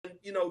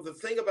the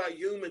thing about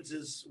humans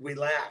is we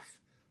laugh.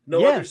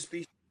 No other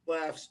species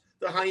laughs.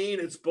 The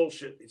hyena, it's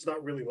bullshit. It's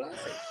not really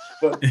laughing,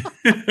 but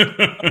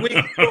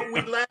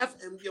we laugh,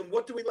 and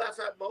what do we laugh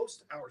at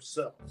most?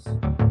 Ourselves.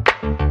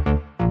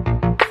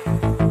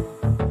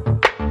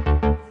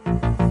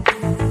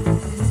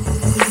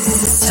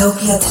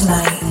 Dystopia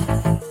Tonight.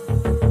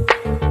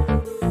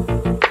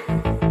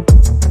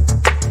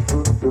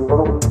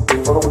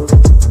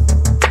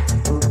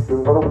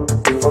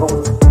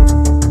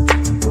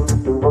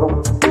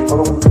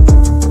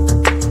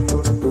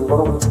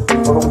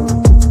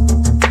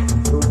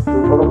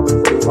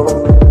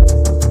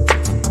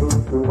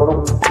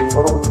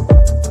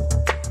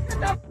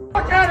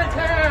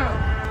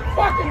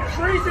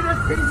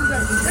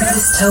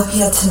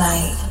 Dystopia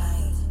Tonight.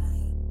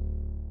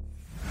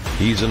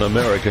 He's an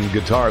American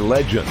guitar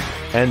legend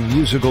and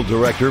musical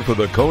director for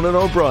the Conan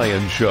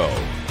O'Brien Show.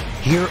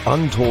 Hear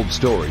untold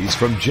stories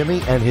from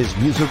Jimmy and his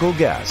musical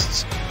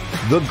guests.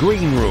 The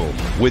Green Room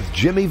with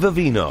Jimmy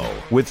Vivino.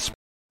 What's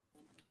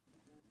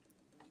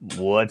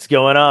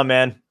going on,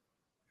 man?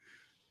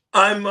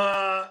 I'm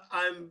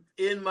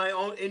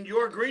in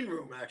your green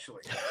room,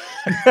 actually.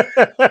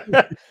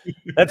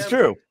 That's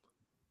true.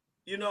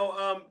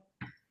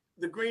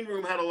 The green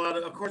room had a lot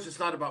of course, it's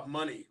not about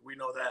money. We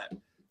know that.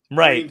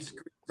 Right. Green's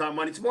not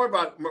money. It's more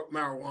about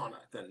marijuana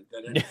than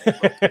anything.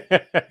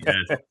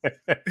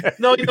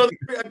 No,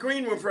 a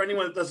green room, for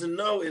anyone that doesn't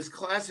know, is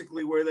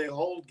classically where they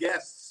hold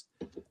guests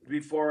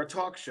before a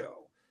talk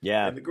show.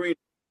 Yeah. And the green,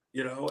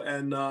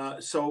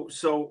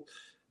 so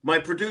my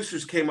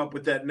producers came up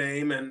with that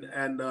name,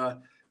 and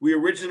we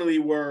originally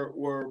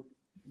were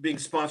being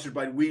sponsored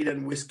by Weed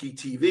and Whiskey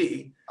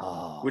TV,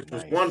 which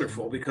was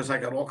wonderful because I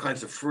got all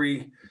kinds of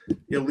free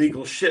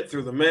illegal shit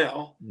through the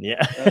mail.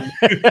 Yeah.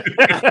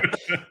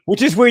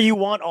 Which is where you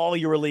want all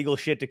your illegal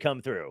shit to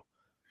come through.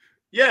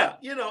 Yeah,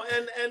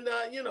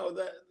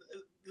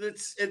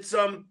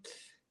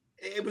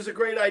 it was a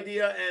great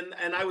idea,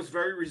 and I was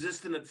very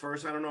resistant at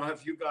first. I don't know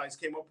if you guys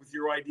came up with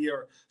your idea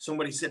or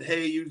somebody said,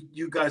 "Hey,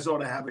 you guys ought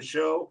to have a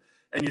show,"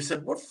 and you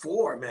said, "What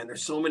for, man?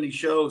 There's so many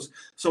shows."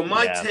 So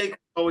my take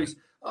always,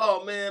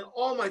 "Oh man,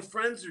 all my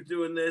friends are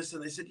doing this,"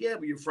 and they said, "Yeah,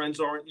 but your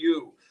friends aren't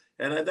you."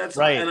 And that's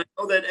right. And I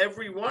know that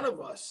every one of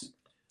us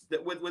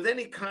that with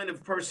any kind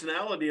of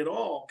personality at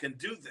all can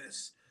do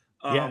this.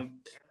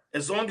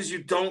 As long as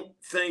you don't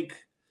think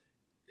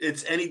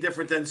it's any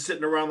different than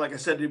sitting around, like I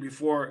said to you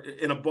before,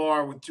 in a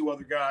bar with two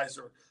other guys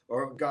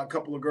or got a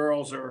couple of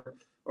girls or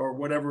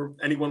whatever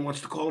anyone wants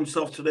to call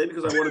himself today,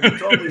 because I want to be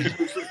totally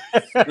inclusive.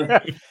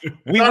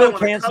 We will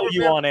cancel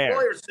you on air.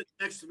 Lawyer sitting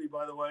next to me,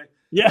 by the way.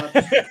 Yeah.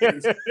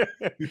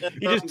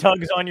 He just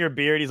tugs on your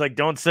beard. He's like,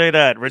 "Don't say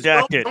that.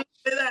 Redact it." Don't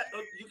say that.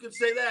 You can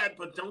say that,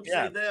 but don't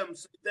say them.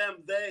 Say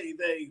them,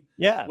 they.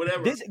 Yeah.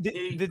 Whatever.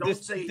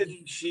 Don't say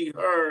he, she,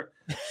 her.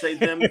 Say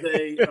them,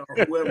 they,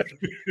 or whoever.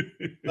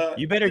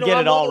 You better get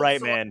it all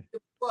right, man.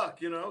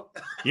 Fuck,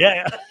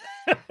 Yeah.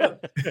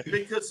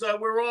 Because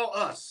we're all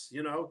us,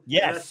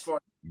 Yes.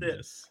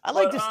 Yes. I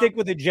like to stick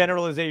with the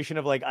generalization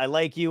of like, I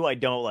like you, I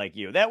don't like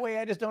you. That way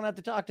I just don't have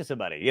to talk to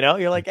somebody.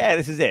 You're like, hey,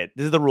 this is it.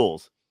 This is the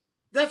rules.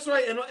 That's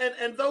right.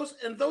 And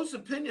those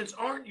opinions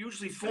aren't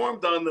usually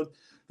formed on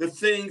the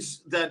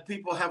things that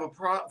people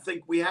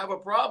think we have a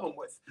problem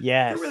with.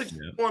 Yes. They're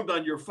really formed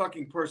on your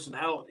fucking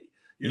personality.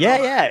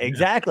 Yeah,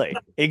 exactly.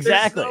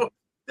 Exactly.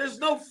 There's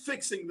no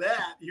fixing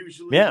that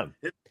usually. Yeah.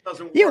 It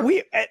doesn't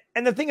work. Yeah,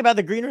 and the thing about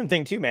the green room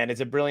thing too, man,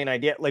 it's a brilliant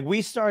idea. Like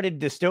we started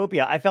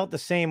Dystopia. I felt the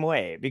same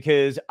way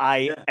because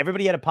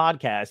everybody had a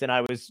podcast and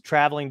I was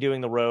traveling,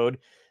 doing the road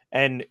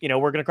and,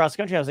 working across the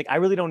country. I was like, I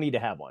really don't need to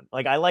have one.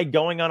 Like I like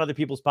going on other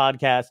people's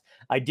podcasts.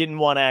 I didn't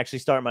want to actually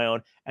start my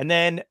own. And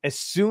then as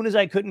soon as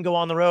I couldn't go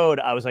on the road,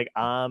 I was like,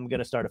 I'm going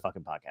to start a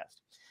fucking podcast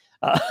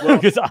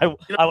because I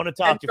want to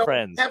talk to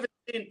friends.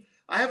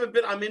 I haven't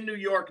been. I'm in New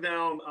York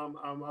now.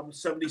 I'm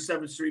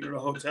 77th Street at a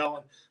hotel,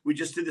 and we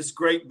just did this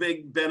great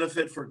big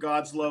benefit for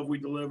God's Love We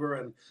Deliver,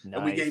 and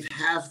we gave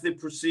half the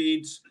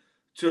proceeds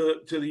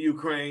to the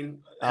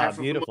Ukraine, half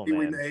of the money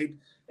we made,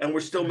 and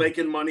we're still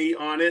making money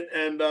on it,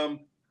 and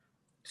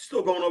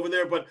still going over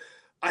there. But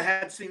I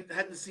hadn't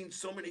seen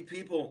so many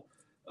people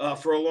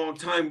for a long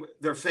time.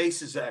 Their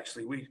faces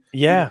actually. We've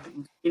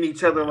seen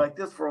each other like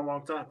this for a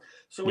long time.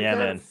 So we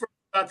kind of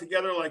got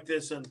together like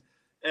this,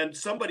 and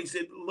somebody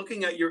said,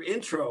 looking at your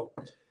intro,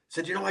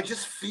 said, I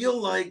just feel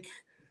like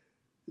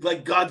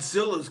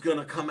Godzilla's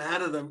gonna come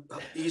out of the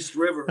East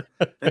River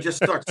and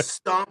just start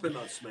stomping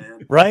us,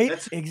 man. Right?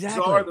 That's exactly.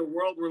 Bizarre the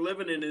world we're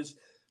living in is,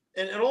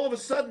 and all of a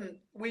sudden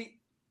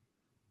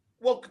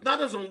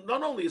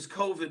not only is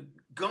COVID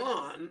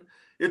gone,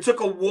 it took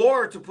a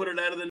war to put it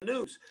out of the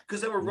news because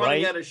they were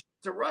running out of shit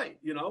to write.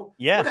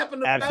 Yeah, what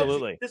happened to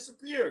absolutely. Fauci?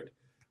 Disappeared.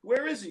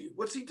 Where is he?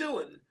 What's he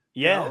doing?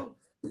 Yeah.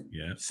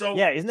 Yeah. So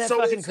isn't that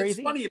fucking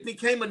crazy? It's funny. It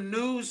became a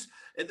news.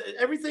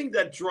 Everything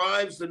that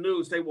drives the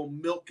news, they will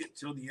milk it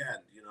till the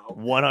end.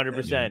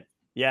 100%.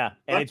 Yeah,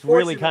 and it's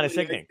really kind of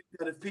sickening.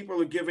 That if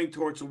people are giving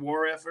towards a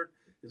war effort,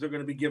 they're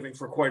going to be giving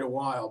for quite a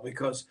while,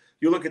 because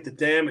you look at the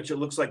damage, it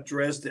looks like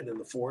Dresden in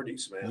the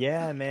 40s, man.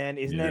 Yeah, man.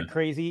 Isn't that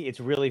crazy? It's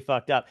really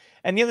fucked up.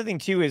 And the other thing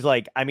too is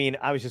like, I mean,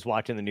 I was just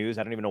watching the news.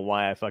 I don't even know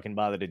why I fucking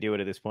bothered to do it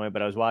at this point,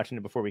 but I was watching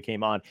it before we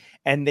came on,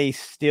 and they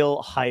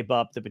still hype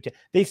up the potential.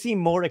 They seem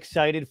more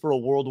excited for a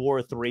World War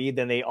III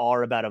than they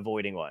are about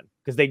avoiding one,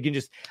 because they can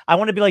just, I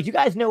want to be like, you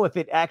guys know if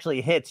it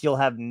actually hits, you'll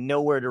have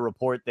nowhere to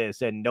report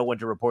this and no one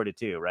to report it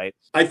to, right?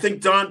 I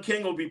think Don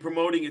King will be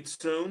promoting it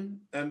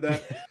soon, and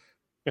that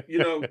you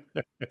know,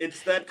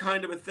 it's that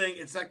kind of a thing.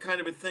 It's that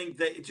kind of a thing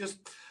that it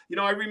just, you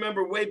know, I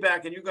remember way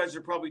back, and you guys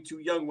are probably too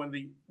young, when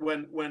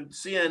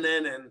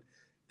CNN, and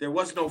there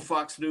was no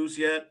Fox News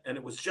yet, and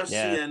it was just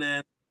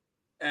CNN,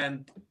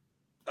 and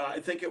I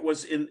think it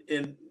was in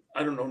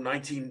I don't know,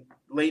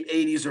 late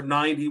 80s or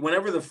 90,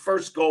 whenever the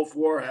first Gulf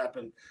War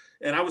happened,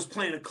 and I was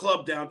playing a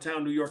club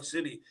downtown New York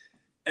City,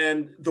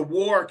 and the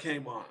war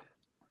came on,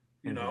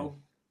 you know,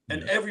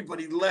 and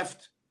everybody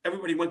left.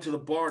 Everybody went to the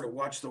bar to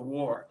watch the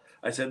war.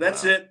 I said,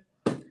 that's it.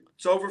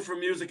 It's over for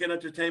music and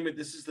entertainment.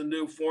 This is the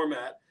new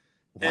format.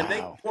 And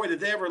did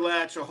they ever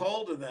latch a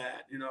hold of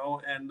that, you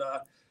know?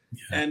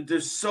 And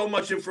there's so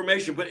much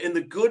information. But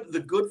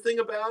the good thing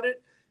about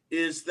it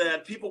is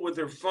that people with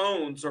their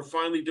phones are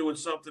finally doing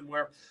something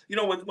where, you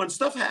know, when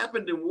stuff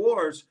happened in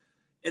wars,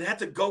 it had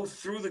to go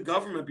through the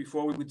government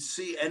before we would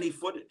see any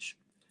footage.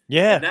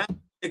 Yeah. And now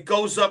it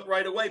goes up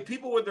right away.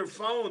 People with their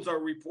phones are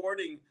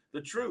reporting the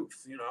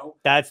truth, you know.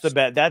 That's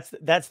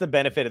the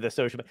benefit of the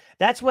social.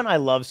 That's when I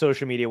love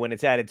social media, when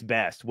it's at its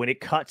best, when it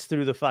cuts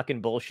through the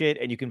fucking bullshit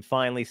and you can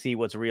finally see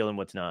what's real and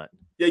what's not.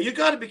 Yeah, you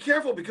got to be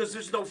careful, because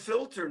there's no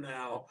filter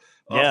now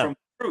from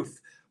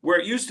truth. Where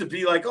it used to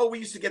be like, oh, we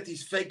used to get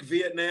these fake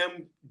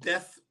Vietnam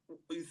death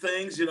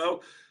things, you know,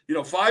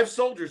 5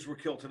 soldiers were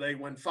killed today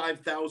when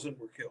 5,000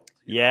 were killed.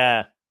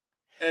 Yeah.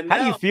 And how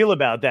do you feel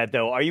about that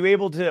though? Are you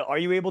able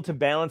to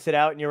balance it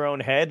out in your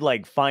own head,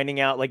 like finding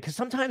out, like, because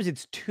sometimes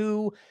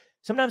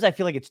I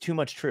feel like it's too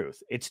much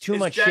truth. It's too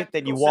much shit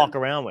that you walk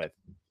around with.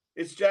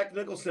 It's Jack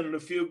Nicholson and a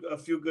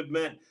few good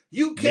men.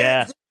 You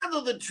can't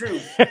handle the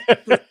truth,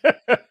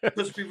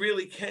 because we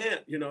really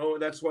can't, you know.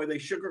 That's why they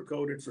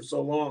sugarcoated for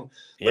so long.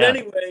 But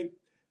anyway,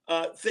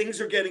 things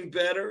are getting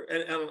better,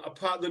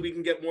 and we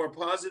can get more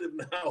positive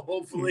now.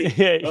 Hopefully,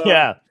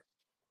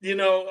 You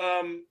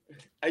know,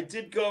 I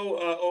did go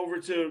over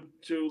to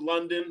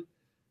London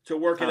to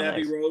work at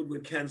Abbey Road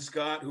with Ken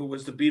Scott, who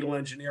was the Beatle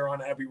engineer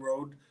on Abbey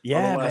Road.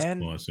 Yeah,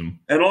 man. Awesome.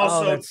 And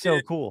also, that's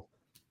so cool.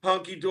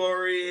 Hunky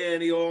Dory,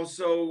 and he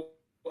also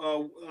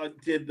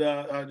did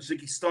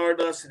Ziggy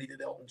Stardust, and he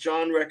did Elton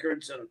John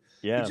records, and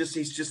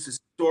he's just a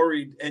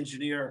storied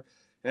engineer.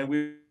 And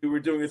we were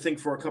doing a thing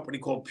for a company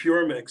called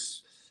Pure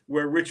Mix,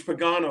 where Rich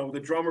Pagano, the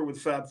drummer with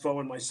Fab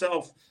Four, and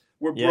myself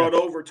were brought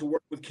over to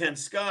work with Ken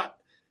Scott.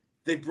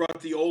 They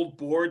brought the old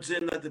boards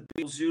in that the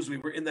Beatles used. We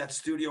were in that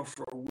studio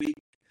for a week.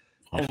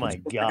 Oh my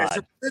God! Like I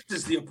said, this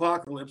is the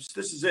apocalypse.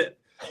 This is it.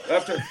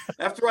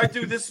 After I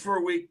do this for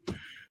a week,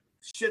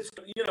 shit's,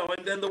 you know.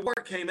 And then the war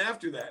came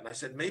after that, and I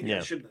said maybe I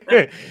shouldn't.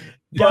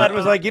 God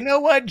was like, you know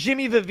what?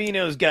 Jimmy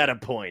Vivino's got a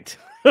point.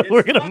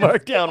 We're gonna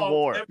mark down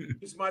war.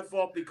 It's my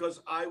fault,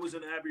 because I was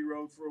in Abbey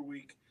Road for a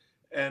week,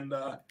 and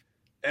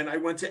I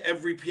went to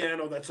every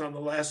piano that's on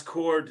the last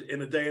chord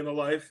in A Day in the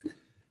Life,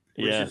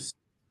 which is.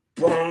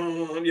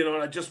 Boom, you know,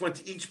 and I just went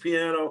to each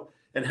piano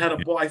and had a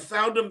ball. I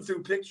found them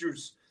through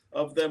pictures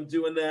of them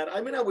doing that. I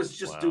mean, I was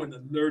just doing the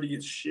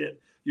nerdiest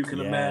shit you can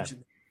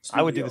imagine.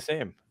 I would do the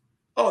same.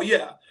 Oh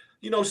yeah,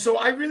 you know. So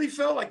I really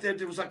felt like there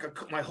was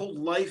like my whole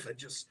life had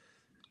just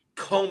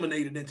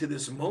culminated into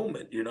this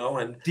moment, you know.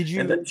 And did you?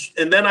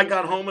 And then I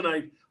got home, and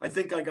I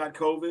think I got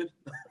COVID.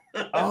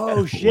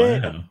 Oh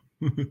shit! Wow.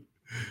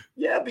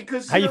 Yeah,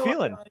 because how you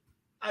feeling?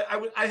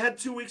 I had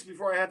 2 weeks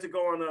before I had to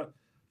go on a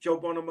Joe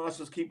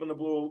Bonamassa's Keeping the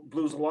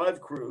Blues Alive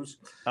cruise.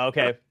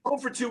 Okay. Home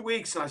for 2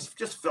 weeks, and I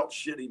just felt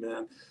shitty,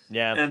 man.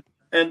 Yeah.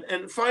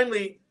 And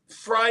finally,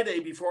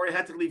 Friday, before I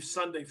had to leave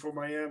Sunday for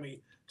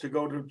Miami to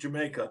go to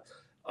Jamaica,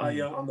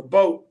 I on the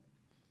boat,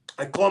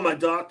 I called my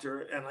doctor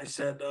and I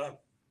said,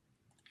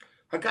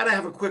 I got to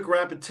have a quick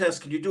rapid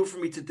test. Can you do it for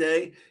me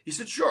today? He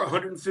said, sure,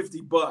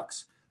 $150. I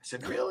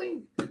said,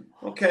 really?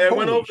 Okay. I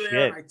went over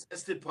there and I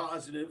tested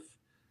positive.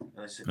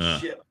 And I said,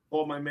 shit. I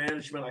called my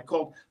management. I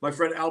called my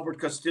friend Albert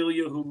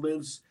Castillo,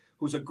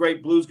 who's a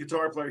great blues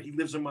guitar player. He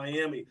lives in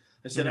Miami.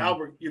 I said,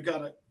 Albert, you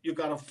gotta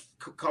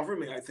cover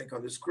me, I think,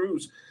 on this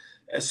cruise.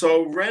 And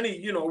so Rennie,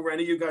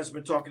 you guys have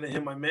been talking to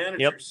him. My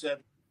manager said,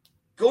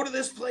 go to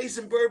this place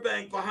in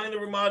Burbank behind the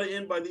Ramada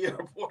Inn by the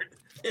airport.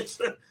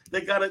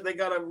 They got a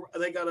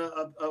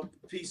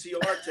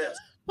PCR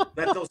test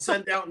that they'll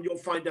send out, and you'll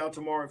find out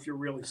tomorrow if you're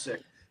really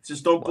sick.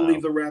 Just don't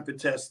believe the rapid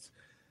test.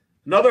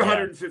 Another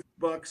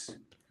 $150.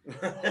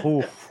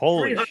 Ooh,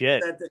 holy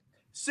shit.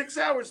 6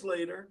 hours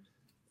later,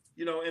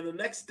 you know, and the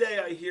next day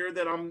I hear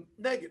that I'm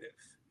negative.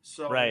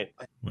 So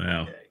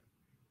Wow. Okay.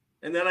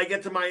 And then I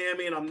get to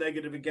Miami and I'm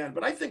negative again.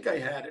 But I think I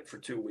had it for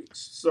 2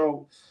 weeks.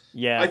 So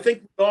I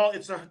think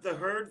the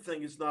herd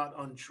thing is not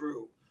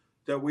untrue,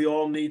 that we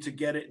all need to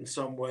get it in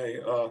some way.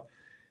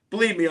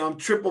 believe me, I'm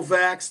triple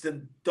vaxxed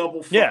and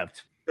double fucked. Yeah.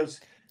 Because,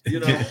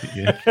 you know.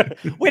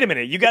 Wait a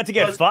minute. You got to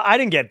get fucked? I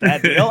didn't get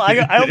that deal.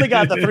 I only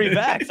got the 3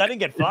 vax. I didn't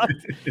get fucked.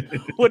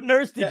 What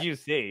nurse did you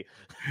see?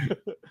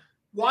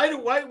 Why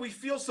do we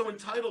feel so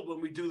entitled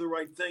when we do the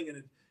right thing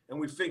and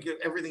we think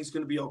everything's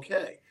going to be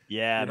okay?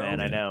 Yeah,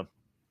 man, I know.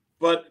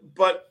 But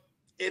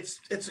it's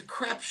a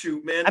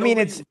crapshoot, man. I mean,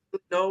 Nobody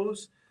really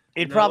knows.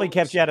 It probably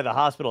kept you out of the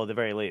hospital at the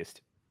very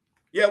least.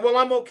 Yeah, well,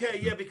 I'm okay.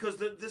 Yeah, because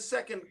the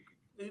second,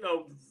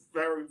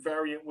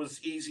 variant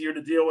was easier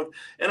to deal with,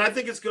 and I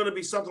think it's going to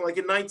be something like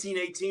in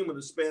 1918 when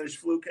the Spanish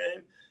flu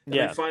came. And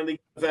they finally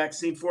got a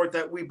vaccine for it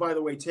that we, by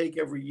the way, take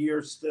every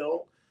year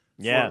still.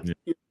 Yeah.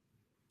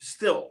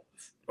 Still.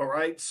 All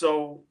right.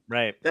 So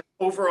right. That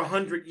over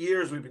 100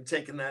 years we've been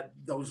taking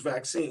those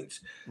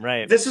vaccines.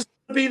 Right. This is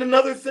going to be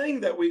another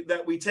thing that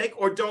we take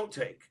or don't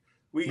take.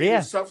 We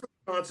either suffer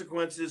the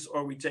consequences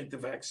or we take the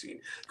vaccine.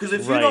 Because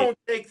if you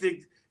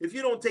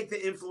don't take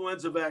the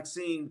influenza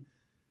vaccine,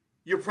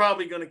 you're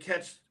probably going to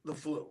catch the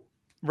flu.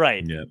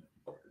 Right. Yeah.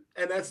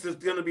 And that's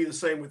going to be the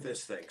same with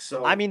this thing.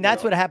 So I mean,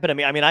 that's what happened to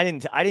me. I mean, I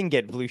didn't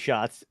get flu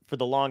shots for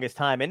the longest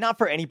time, and not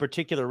for any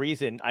particular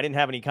reason. I didn't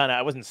have any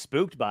I wasn't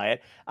spooked by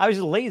it. I was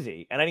just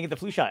lazy, and I didn't get the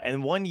flu shot.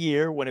 And one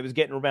year, when it was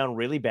getting around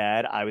really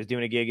bad, I was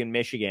doing a gig in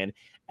Michigan,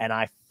 and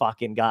I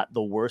fucking got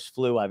the worst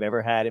flu I've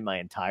ever had in my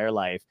entire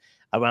life.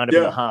 I wound up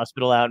in the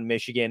hospital out in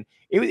Michigan.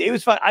 It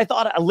was fun. I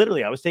thought I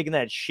was taking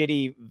that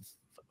shitty.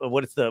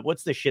 What's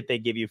the shit they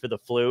give you for the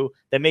flu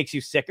that makes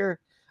you sicker?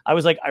 I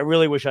was like, I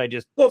really wish I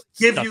just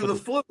give you the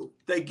flu.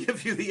 They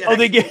give you the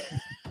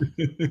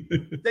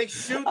they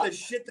shoot the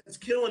shit that's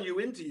killing you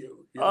into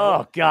you. You know?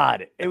 Oh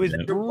God, it was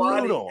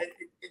brutal. Body,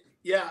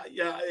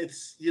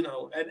 it's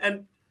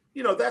and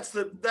that's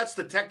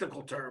the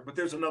technical term, but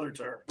there's another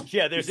term.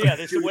 Yeah, there's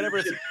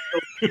whatever.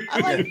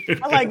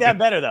 I like that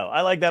better though. I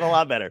like that a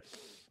lot better.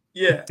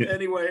 Yeah.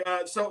 Anyway,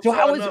 so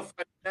enough.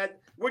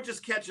 We're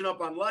just catching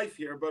up on life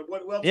here, but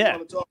what else do you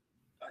want to talk?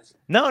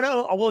 No.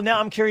 Well, now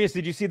I'm curious.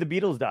 Did you see the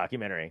Beatles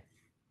documentary?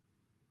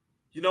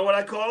 You know what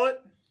I call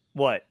it?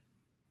 What?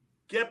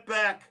 Get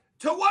back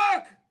to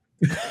work.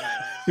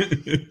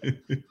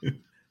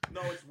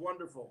 No, it's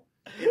wonderful.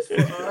 It's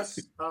for us.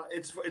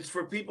 It's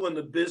for people in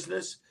the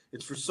business.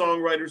 It's for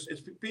songwriters.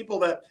 It's for people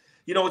that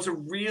it's a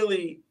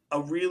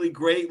really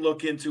great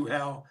look into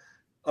how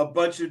a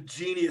bunch of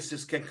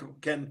geniuses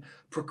can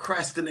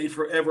procrastinate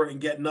forever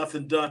and get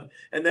nothing done,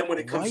 and then when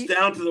it comes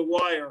down to the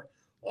wire,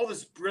 all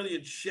this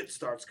brilliant shit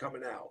starts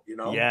coming out,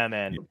 Yeah,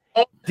 man.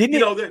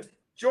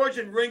 George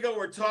and Ringo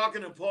were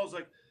talking, and Paul's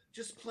like,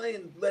 just play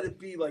and let it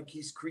be, like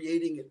he's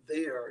creating it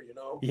there,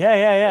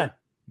 Yeah.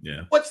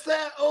 What's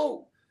that?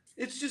 Oh,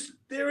 it's just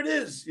there it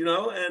is,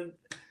 and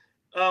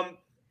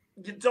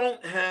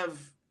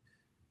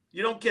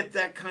you don't get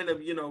that kind of,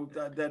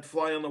 that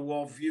fly on the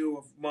wall view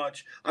of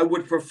much. I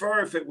would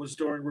prefer if it was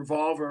during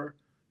Revolver,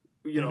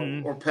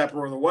 or Pepper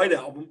or the White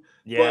Album.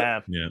 Yeah.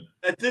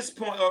 But at this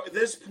point,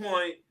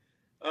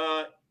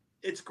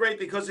 it's great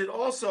because it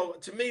also,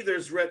 to me,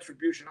 there's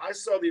retribution. I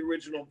saw the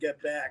original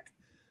Get Back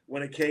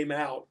when it came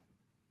out.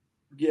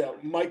 Yeah,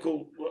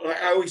 Michael,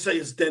 I always say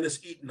it's Dennis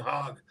Eaton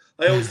Hogg.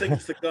 I always think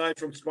it's the guy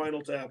from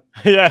Spinal Tap.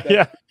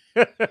 Yeah.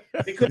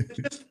 Because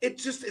it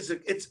just is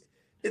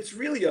it's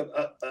really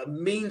a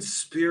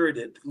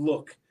mean-spirited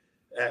look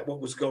at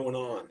what was going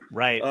on.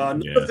 Right.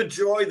 None of the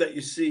joy that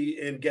you see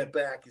in Get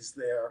Back is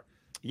there.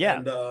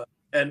 Yeah.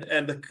 And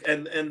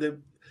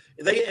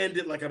they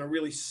ended like on a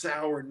really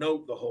sour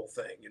note, the whole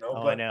thing,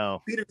 Oh, but I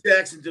know. Peter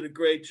Jackson did a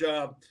great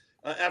job.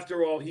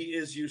 After all, he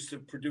is used to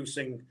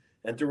producing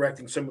and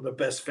directing some of the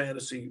best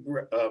fantasy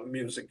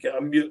music,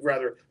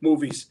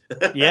 movies.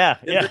 Yeah.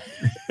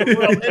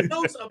 And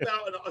knows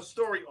about a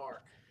story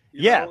arc.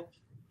 You know?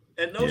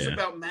 And knows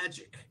about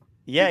magic.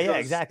 Yeah,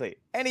 exactly.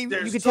 And you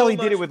can so tell he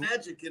did it with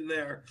magic in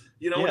there,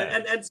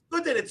 and it's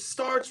good that it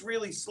starts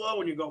really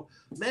slow and you go,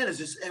 man, is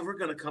this ever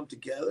going to come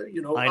together?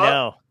 I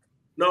know.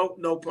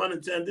 No pun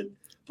intended.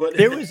 But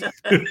there was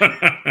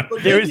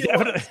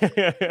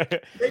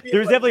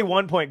definitely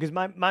one point because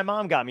my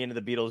mom got me into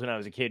the Beatles when I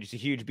was a kid. She's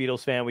a huge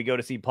Beatles fan. We go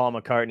to see Paul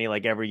McCartney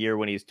like every year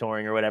when he's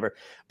touring or whatever.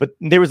 But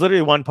there was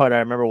literally one part I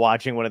remember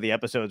watching one of the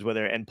episodes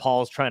and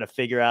Paul's trying to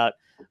figure out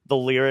the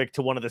lyric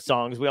to one of the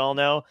songs we all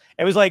know.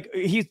 It was like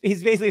he's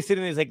basically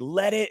sitting there, he's like,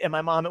 let it. And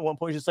my mom at one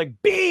point was just like,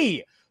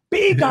 be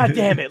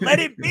goddamn it, let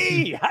it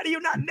be. How do you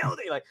not know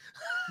that? Like,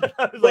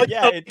 I was like,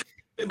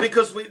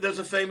 because there's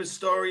a famous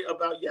story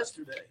about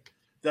yesterday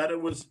that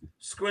it was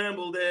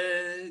scrambled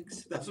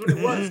eggs. That's what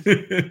it was.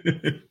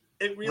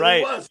 It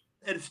really was.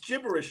 And it's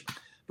gibberish.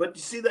 But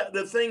you see that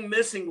the thing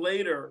missing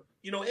later,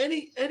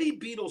 any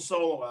Beatles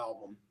solo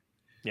album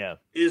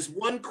is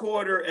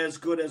 1/4 as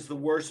good as the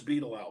worst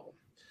Beatle album.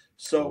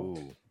 So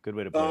good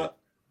way to put it.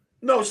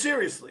 No,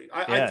 seriously,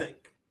 I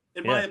think,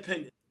 in my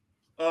opinion,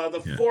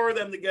 the four of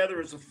them together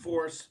is a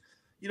force.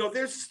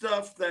 There's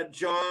stuff that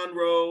John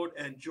wrote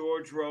and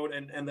George wrote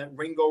and that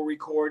Ringo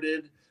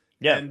recorded.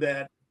 Yeah. And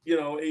that,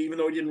 even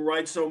though he didn't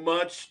write so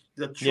much,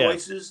 the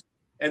choices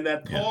and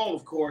that Paul,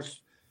 of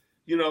course,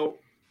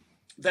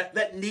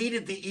 that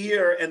needed the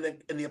ear and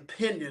the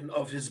opinion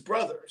of his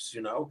brothers,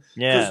 you know,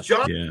 Yeah. because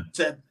John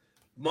said,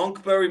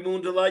 Monkberry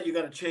Moondelight, you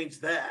got to change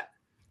that.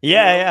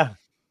 Yeah.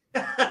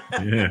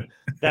 Yeah.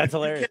 That's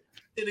hilarious. You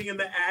can't be sitting in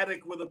the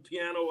attic with a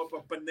piano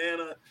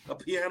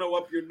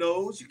up your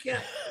nose. You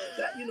can't,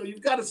 that, you know,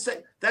 you've got to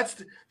say,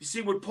 you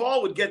see, when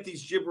Paul would get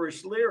these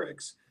gibberish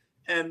lyrics,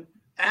 and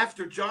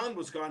after John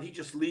was gone, he'd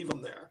just leave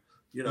them there,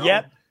 you know?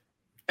 Yep.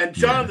 And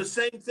John, the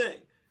same thing.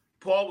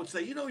 Paul would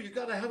say, you know, you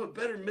got to have a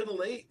better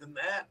middle eight than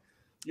that.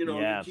 You know,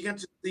 you can't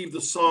just leave the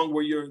song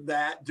where you're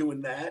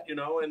doing that, you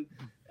know,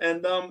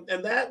 and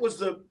that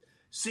was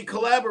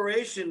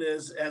collaboration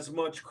is as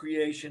much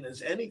creation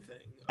as anything.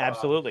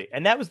 Absolutely.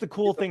 And that was the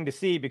cool thing to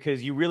see,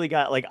 because you really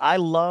got, like, I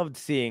loved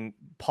seeing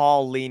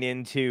Paul lean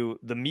into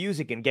the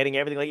music and getting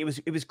everything.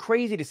 Like, it was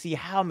crazy to see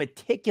how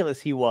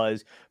meticulous he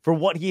was for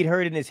what he'd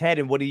heard in his head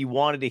and what he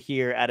wanted to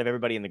hear out of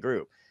everybody in the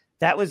group.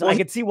 That was, I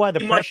could see why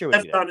the pressure was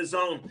left on his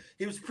own.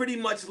 He was pretty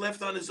much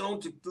left on his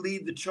own to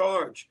lead the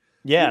charge.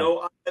 Yeah. You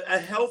know, a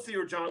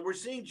healthier John. We're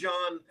seeing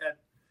John at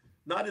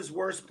not his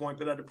worst point,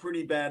 but at a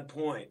pretty bad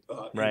point.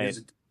 Right.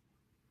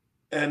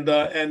 And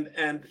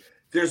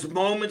there's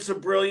moments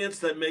of brilliance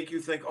that make you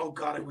think, oh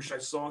God, I wish I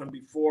saw him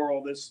before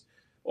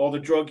all the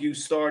drug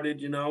use started,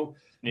 you know?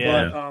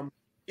 Yeah. But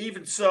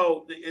even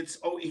so,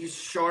 he's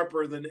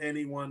sharper than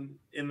anyone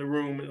in the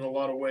room in a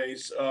lot of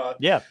ways.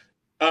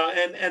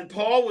 And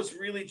Paul was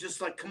really just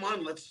like, come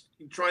on, let's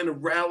trying to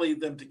rally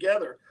them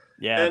together.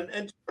 Yeah.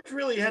 And George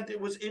really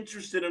was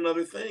interested in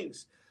other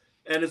things.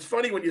 And it's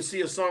funny when you see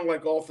a song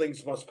like All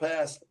Things Must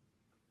Pass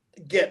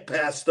get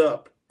passed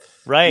up.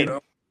 Right. You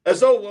know?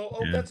 As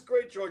though, that's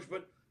great, George,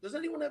 but does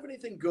anyone have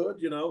anything good?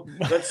 You know,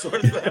 that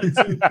sort of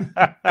attitude.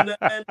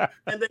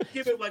 and they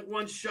give it like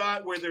one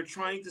shot where they're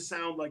trying to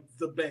sound like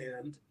the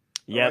band.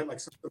 Yeah. Right? Like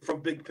something from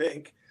Big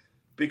Pink.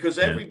 Because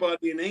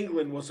everybody in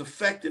England was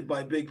affected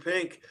by Big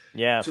Pink,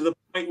 to the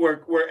point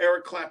where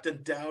Eric Clapton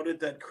doubted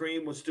that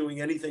Cream was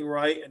doing anything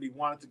right, and he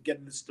wanted to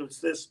get this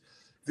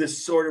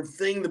sort of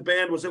thing. The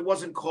band it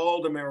wasn't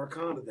called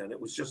Americana then; it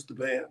was just the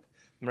band.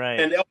 Right.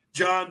 And Elton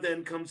John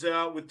then comes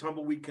out with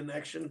Tumbleweed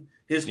Connection,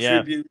 his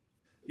tribute,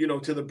 you know,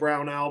 to the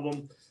Brown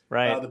album,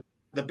 right?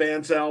 The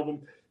band's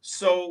album.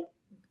 So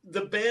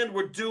the band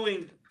were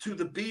doing to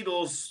the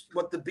Beatles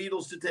what the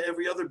Beatles did to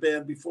every other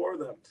band before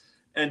them.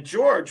 And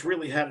George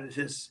really had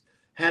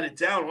it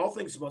down. All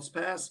Things Must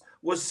Pass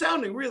was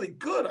sounding really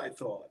good, I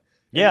thought.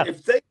 Yeah. And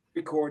if they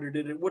recorded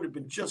it, it would have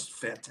been just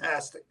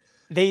fantastic.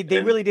 They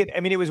really did. I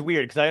mean, it was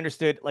weird because I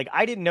understood, like,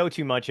 I didn't know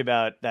too much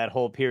about that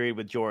whole period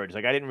with George.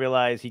 Like, I didn't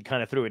realize he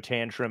kind of threw a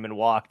tantrum and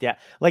walked out.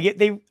 Like,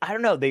 I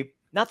don't know.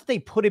 Not that they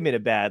put him in a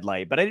bad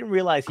light, but I didn't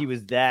realize he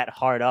was that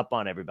hard up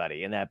on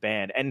everybody in that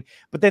band.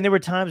 But then there were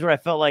times where I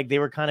felt like they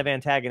were kind of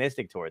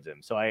antagonistic towards him.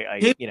 So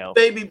His you know,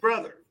 baby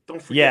brother,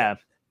 don't forget. Yeah.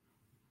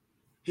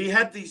 He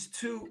had these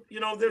two, you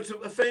know, there's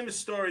a famous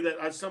story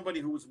that somebody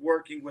who was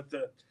working with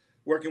the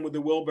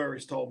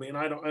Wilburys told me, and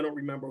I don't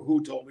remember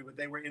who told me, but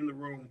they were in the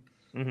room.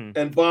 Mm-hmm.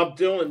 And Bob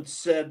Dylan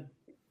said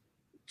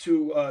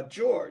to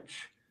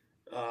George,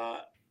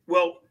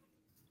 well,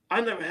 I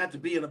never had to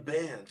be in a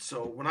band.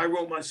 So when I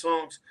wrote my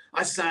songs,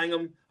 I sang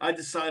them. I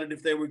decided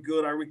if they were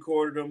good, I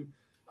recorded them.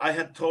 I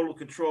had total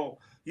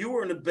control. You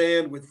were in a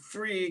band with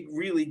 3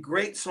 really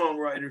great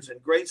songwriters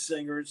and great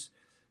singers.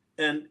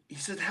 And he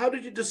said, how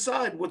did you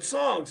decide what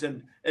songs?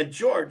 And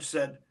George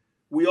said,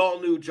 we all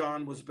knew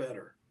John was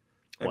better.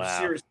 I'm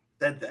seriously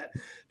said that.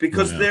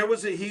 Because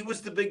he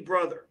was the big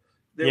brother.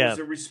 There was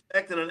a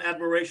respect and an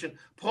admiration.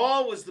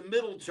 Paul was the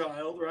middle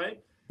child,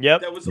 right?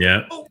 Yep. That was,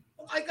 how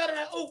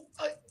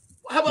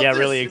about this?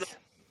 Really. You know?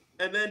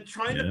 And then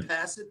trying to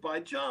pass it by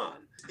John.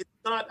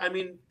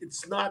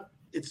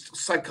 It's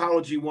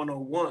psychology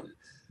 101.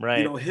 Right.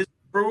 You know, his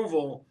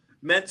approval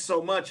meant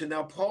so much. And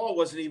now Paul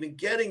wasn't even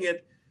getting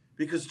it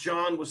because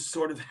John was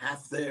sort of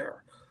half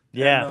there.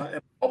 Yeah.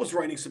 And Paul was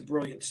writing some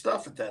brilliant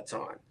stuff at that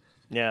time.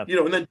 Yeah. You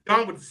know, and then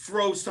John would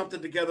throw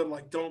something together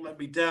like Don't Let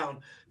Me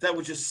Down. That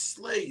would just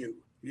slay you,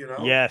 you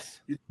know?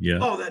 Yes. Yeah.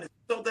 Oh,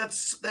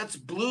 that's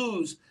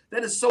blues.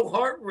 That is so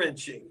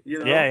heart-wrenching, you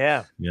know?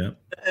 Yeah.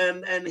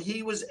 And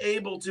he was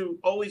able to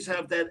always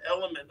have that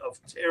element of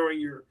tearing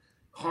your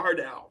heart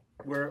out.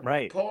 Where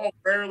Paul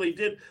rarely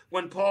did.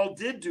 When Paul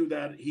did do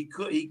that, he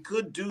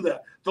could do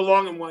that. The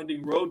Long and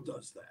Winding Road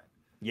does that.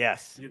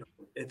 Yes. You know,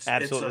 it's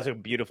a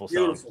beautiful song.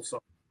 Beautiful song.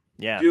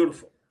 Yeah.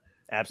 Beautiful.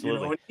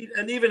 Absolutely. You know,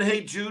 and even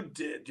Hey Jude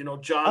did. You know,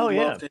 John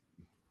loved it.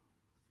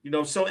 You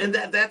know, so and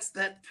that's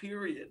that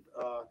period.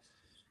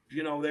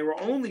 You know, they were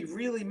only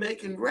really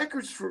making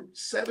records for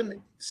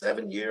seven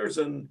years,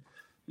 and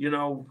you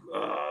know,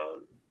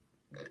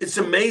 it's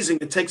amazing.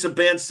 It takes a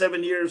band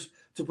 7 years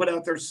to put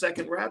out their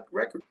second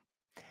record.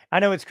 I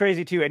know, it's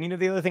crazy too. And you know,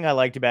 the other thing I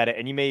liked about it,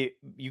 and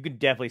you could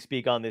definitely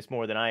speak on this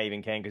more than I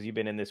even can, because you've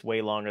been in this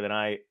way longer than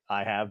I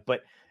have,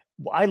 but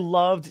I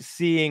loved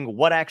seeing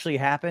what actually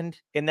happened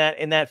in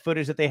that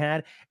footage that they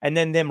had, and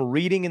then them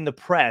reading in the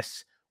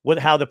press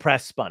how the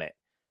press spun it,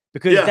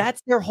 because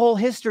that's their whole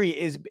history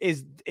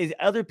is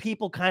other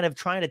people kind of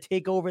trying to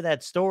take over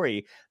that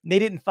story. They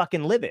didn't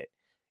fucking live it.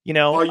 You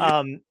know,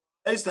 Are you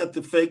is that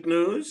the fake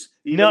news?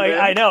 no, Even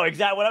I then? know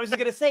exactly what I was just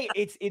gonna say.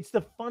 It's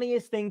the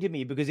funniest thing to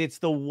me because it's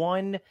the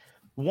one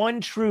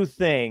true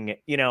thing.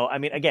 You know, I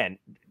mean, again,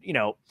 you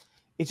know,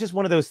 it's just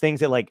one of those things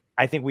that like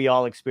I think we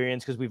all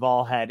experience because we've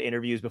all had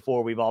interviews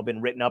before. We've all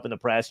been written up in the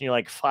press, and you're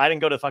like, I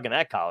didn't go to fucking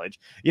that college,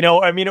 you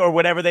know. I mean, or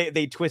whatever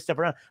they twist stuff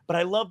around. But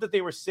I love that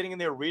they were sitting in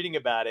there reading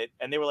about it,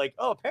 and they were like,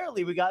 oh,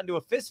 apparently we got into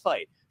a fist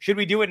fight. Should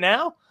we do it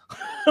now?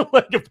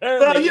 Like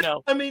apparently, Well, you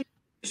know. I mean,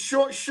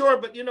 sure,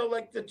 but you know,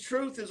 like the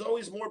truth is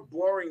always more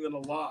boring than a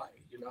lie,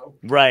 you know.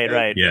 Right, And-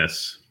 right.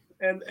 Yes.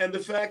 And the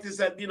fact is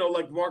that, you know,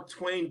 like Mark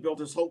Twain built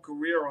his whole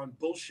career on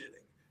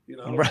bullshitting, you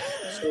know. Right.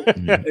 So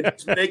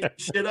it's making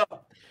shit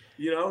up,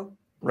 you know.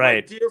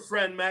 Right. My dear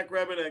friend Mac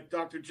Rebenek,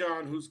 Dr.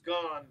 John, who's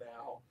gone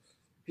now,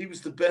 he was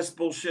the best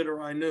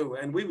bullshitter I knew,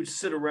 and we would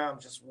sit around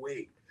and just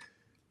wait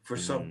for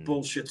some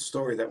bullshit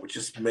story that would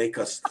just make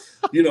us,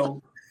 you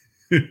know.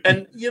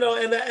 And you know,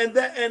 and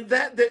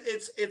that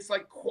it's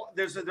like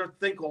there's a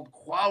thing called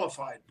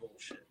qualified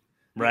bullshit.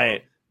 you know?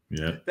 Right.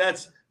 Yeah.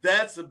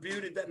 That's the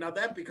beauty that now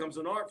becomes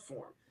an art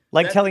form.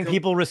 Like That telling becomes-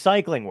 people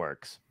recycling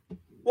works.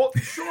 Well,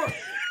 sure.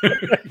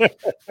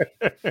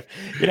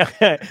 you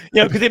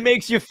know, because it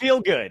makes you feel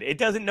good. It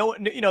doesn't know,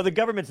 you know, the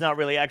government's not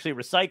really actually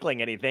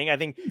recycling anything. I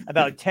think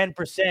about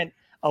 10%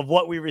 of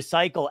what we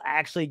recycle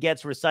actually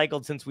gets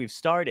recycled since we've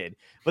started,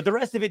 but the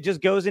rest of it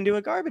just goes into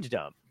a garbage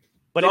dump.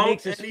 But it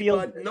makes us feel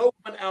No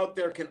one out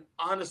there can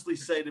honestly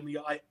say to me,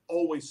 I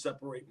always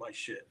separate my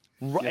shit.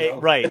 right. know?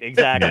 Right.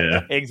 Exactly.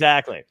 Yeah.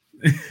 Exactly.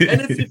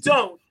 And if you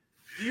don't,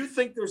 do you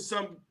think there's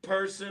some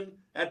person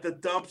at the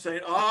dump saying,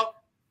 "Oh,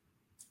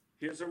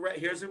 here's a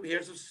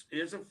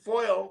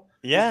foil.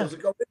 Yeah. This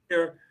doesn't go in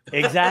here."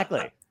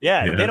 Exactly.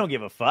 Yeah. Yeah. They don't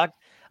give a fuck.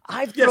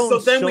 I've Yeah. thrown So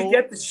then we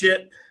get the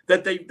shit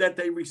that they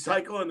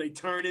recycle and they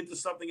turn into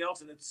something else,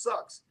 and it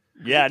sucks.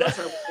 Yeah. It does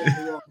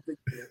have the wrong thing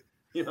in it,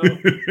 you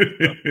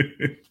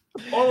know.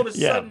 All of a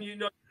Yeah. sudden, you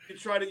know, you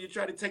try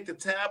to take the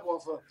tab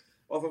off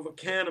of a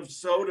can of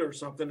soda or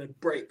something, it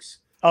breaks.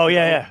 Oh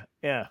yeah.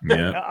 Yeah.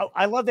 Yeah.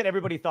 I love that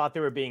everybody thought they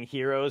were being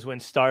heroes when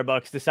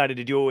Starbucks decided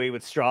to do away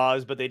with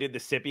straws, but they did the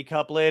sippy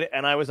cup lid.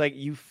 And I was like,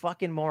 you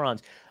fucking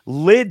morons.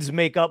 Lids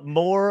make up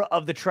more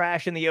of the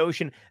trash in the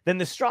ocean than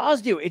the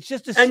straws do. It's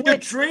just a And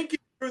switch.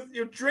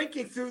 you're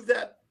drinking through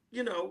that,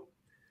 you know,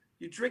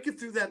 you're drinking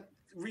through that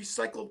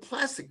recycled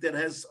plastic that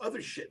has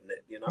other shit in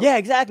it, you know. Yeah,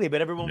 exactly. But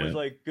everyone was Yeah.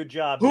 like, good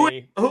job, Who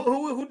me.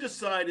 who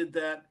decided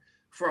that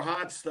for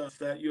hot stuff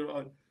that you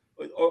know,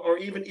 or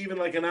even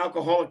like an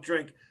alcoholic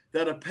drink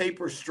that a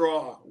paper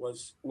straw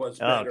was Oh,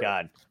 better?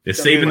 God. They're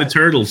saving the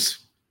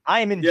turtles.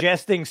 I am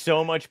ingesting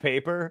so much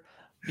paper.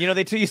 You know,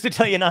 they used to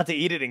tell you not to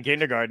eat it in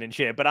kindergarten and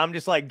shit, but I'm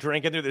just like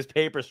drinking through this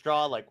paper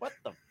straw. Like, what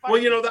the fuck?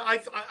 Well, you know that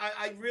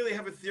I really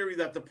have a theory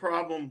that the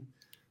problem,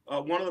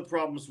 one of the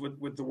problems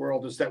with the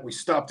world is that we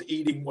stopped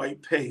eating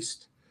white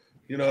paste.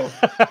 You know,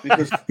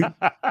 because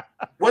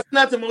wasn't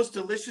that the most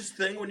delicious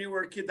thing when you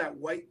were a kid? That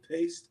white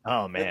paste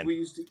Oh, that man. we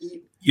used to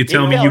eat. You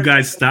tell me Yeah. you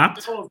guys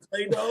stopped?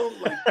 Play-Doh,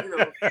 like, you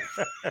know,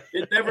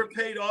 it never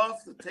paid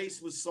off. The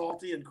taste was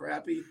salty and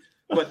crappy,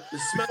 but the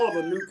smell of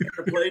a new can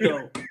of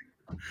Play-Doh,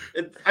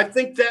 I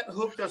think that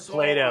hooked us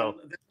Play-Doh.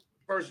 all. That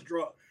first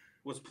drug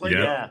was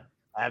Play-Doh. Yeah, When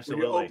you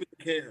absolutely. open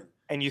the can.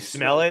 And you You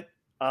smell smell it?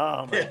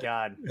 Oh, my Yeah.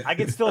 God. I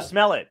can still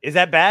smell it. Is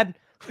that bad?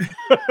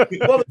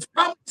 Well, it's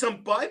probably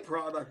some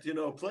byproduct, you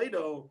know.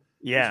 Play-Doh.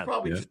 Yeah. It's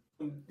probably Yeah. just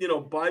some, you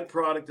know,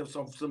 byproduct of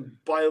some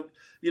bio,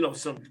 you know,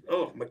 some.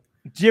 Oh my.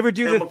 Do you ever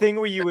do the Chemical- thing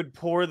where you would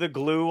pour the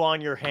glue on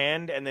your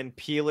hand and then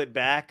peel it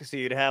back so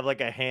you'd have like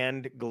a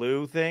hand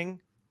glue thing?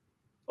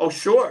 Oh,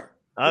 sure.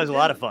 That was a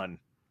lot of fun.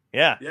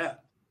 Yeah. Yeah.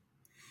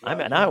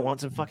 Now I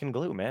want some fucking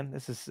glue, man.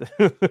 This is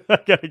I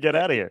gotta get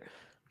out of here.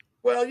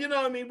 Well, you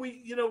know, I mean,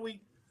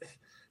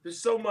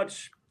 there's so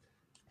much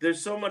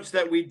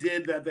that we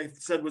did that they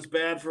said was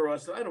bad for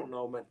us. I don't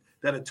know, man,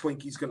 that a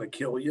Twinkie's gonna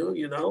kill you,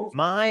 you know?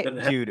 My That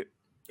it ha- dude,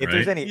 if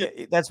there's Right.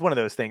 any, that's one of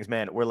those things,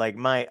 man. Where like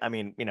I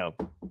mean, you know,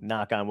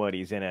 knock on wood,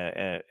 he's in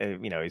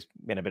you know, he's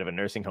in a bit of a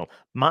nursing home.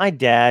 My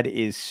dad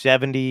is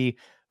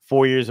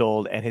 74 years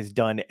old and has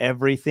done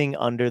everything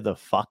under the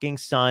fucking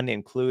sun,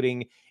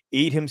 including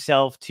eat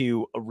himself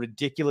to a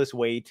ridiculous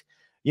weight,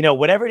 you know,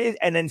 whatever it is,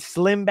 and then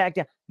slim back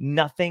down.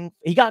 Nothing.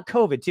 He got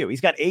COVID too. He's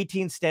got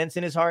 18 stents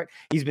in his heart.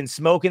 He's been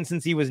smoking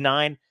since he was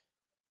 9.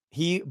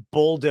 He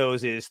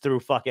bulldozes through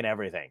fucking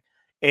everything.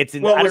 It's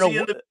Well, I was don't he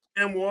know. in the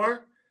Vietnam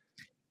War?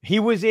 He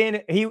was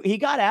in he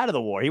got out of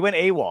the war. He went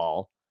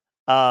AWOL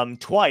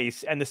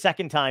twice, and the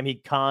second time he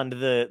conned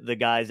the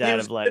guys He out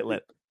was of let hippie.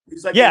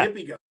 He's like Yeah. a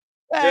hippie guy.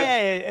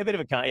 yeah, a bit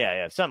of a con,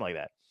 yeah, something like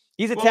that.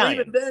 He's Well, Italian.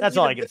 even then- That's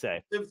all I even can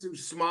say. Lived through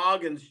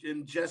smog and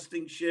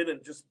ingesting shit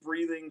and just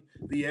breathing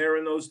the air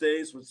in those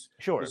days was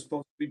Sure.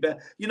 supposed to be bad.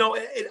 You know,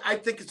 I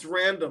think it's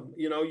random.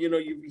 You know,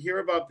 you hear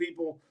about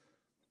people,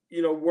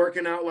 you know,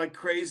 working out like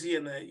crazy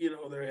and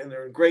they're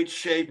in great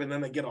shape and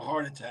then they get a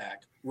heart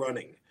attack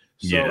running.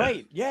 So, Yeah.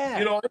 Right. Yeah.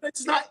 you know,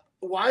 it's not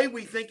why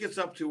we think it's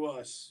up to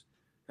us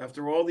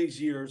after all these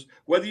years.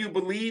 Whether you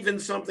believe in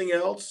something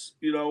else,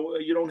 you know,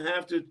 you don't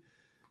have to.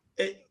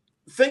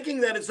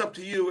 thinking that it's up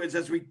to you is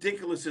as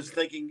ridiculous as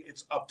thinking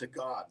it's up to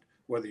God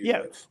whether you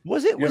live.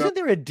 Wasn't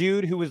there a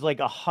dude who was like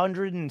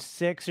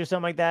 106 or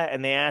something like that,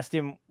 and they asked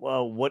him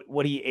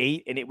what he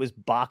ate, and it was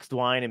boxed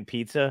wine and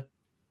pizza?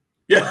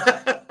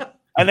 Yeah.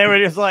 And they were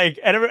just like,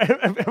 and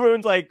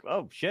everyone's like,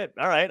 oh shit,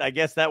 all right, I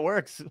guess that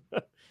works.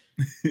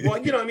 Well,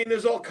 I mean,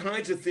 there's all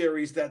kinds of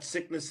theories that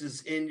sickness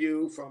is in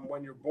you from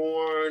when you're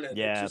born, and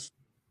it's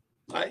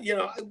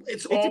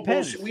all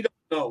depends. bullshit.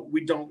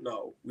 We don't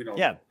know.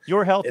 Yeah,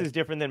 your health is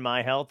different than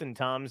my health, and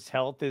Tom's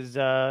health is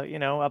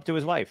up to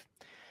his wife.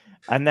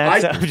 And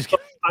that's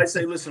I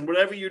say, listen,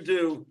 whatever you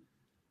do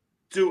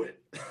it.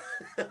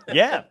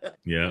 Yeah.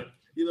 Yeah.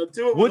 Do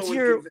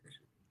it.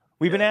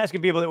 We've been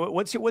asking people,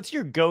 what's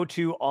your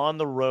go-to on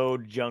the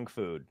road junk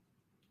food?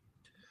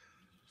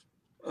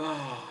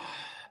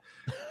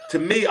 To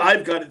me,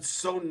 I've got it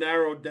so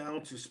narrowed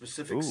down to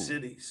specific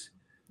cities.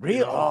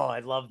 Really? Oh, I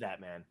love that,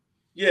 man.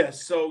 Yeah.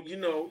 So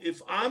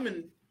if I'm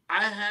in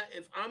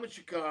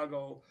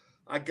Chicago,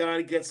 I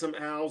gotta get some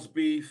Al's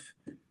beef,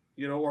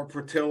 or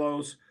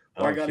Portillo's.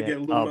 Or I got to get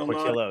Lou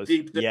Malnati,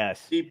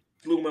 deep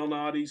Lou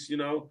Malnati's,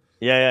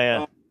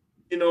 Yeah.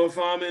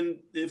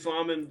 If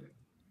I'm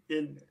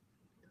in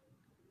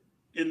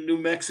New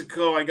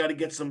Mexico, I got to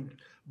get some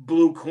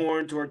blue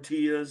corn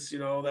tortillas,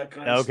 that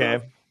kind of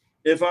stuff.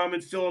 If I'm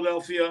in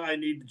Philadelphia, I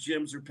need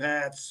Jim's or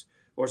Pat's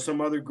or some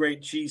other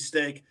great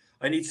cheesesteak.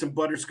 I need some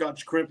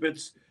butterscotch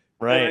crimpets.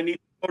 Right. And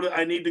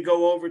I need to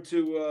go over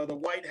to the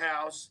White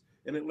House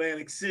in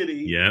Atlantic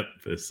City. Yep.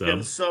 The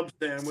sub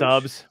sandwich.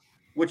 Subs.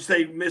 Which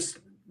they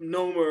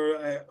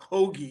misnomer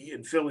hoagie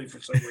in Philly for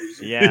some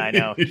reason. Yeah, I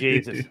know.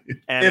 Jesus.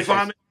 If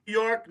I'm in New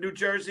York, New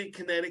Jersey,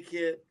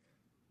 Connecticut,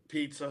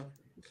 pizza.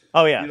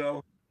 Oh yeah.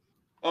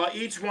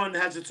 Each one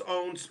has its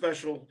own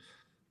special,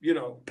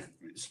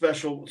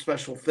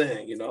 special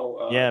thing.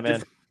 Yeah,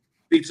 man.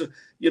 Pizza.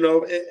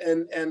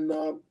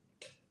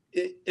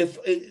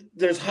 If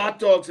there's hot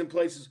dogs in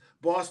places,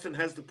 Boston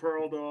has the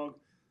Pearl Dog.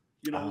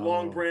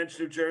 Long Branch,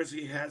 New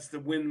Jersey has the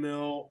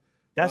Windmill.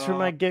 That's where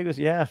my gig was.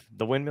 Yeah,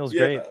 the Windmill's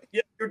great.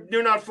 Yeah,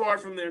 you're not far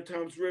from there,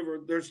 Tom's River.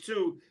 There's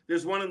two.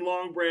 There's one in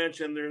Long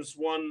Branch, and there's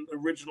one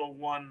original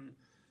one.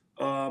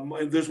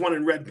 And there's one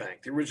in Red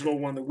Bank, the original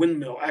one, the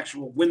Windmill,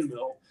 actual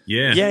Windmill.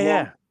 Yeah.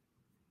 Yeah.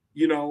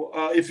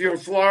 If you're in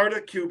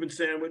Florida, Cuban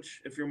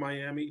sandwich. If you're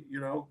Miami,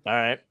 All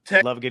right.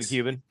 Texas, love a good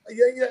Cuban.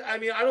 Yeah. I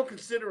mean, I don't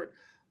consider it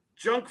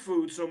junk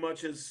food so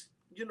much as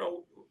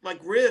like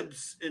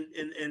ribs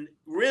and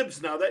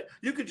ribs. Now that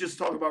you could just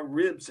talk about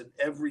ribs in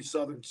every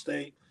southern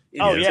state.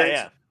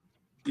 Yeah.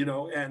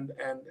 And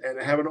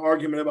have an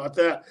argument about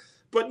that.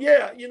 But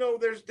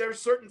there's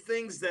certain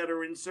things that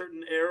are in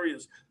certain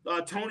areas.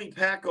 Tony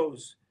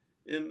Paco's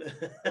in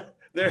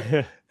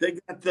they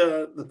got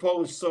the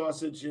Polish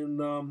sausage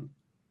in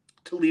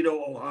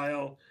Toledo,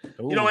 Ohio.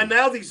 Ooh. And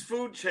now these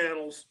food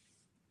channels,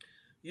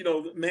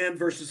 Man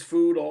versus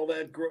Food, all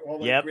that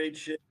great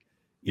shit.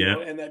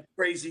 And that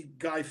crazy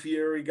Guy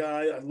Fieri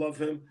guy, I love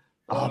him.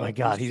 Oh my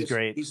God, he's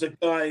great. He's a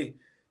guy.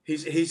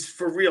 He's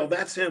for real.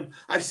 That's him.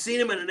 I've seen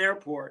him in an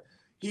airport.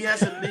 He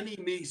has a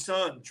mini-me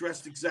son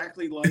dressed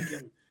exactly like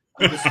him.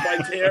 With the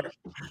spiked hair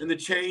and the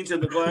chains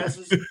and the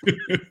glasses.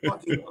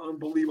 Fucking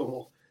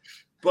unbelievable.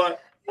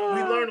 But we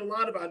learn a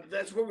lot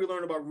that's where we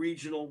learn about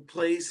regional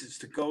places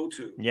to go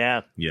to.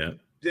 Yeah.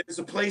 There's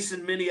a place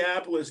in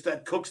Minneapolis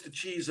that cooks the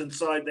cheese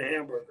inside the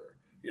hamburger,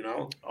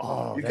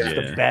 Oh, that's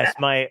the best.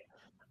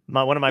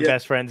 One of my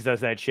best friends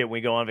does that shit when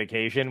we go on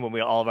vacation, when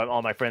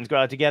all my friends go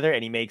out together,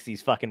 and he makes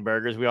these fucking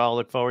burgers we all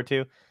look forward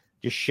to.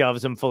 Just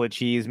shoves them full of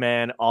cheese,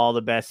 man. All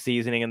the best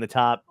seasoning in the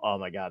top. Oh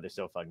my God, they're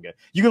so fucking good.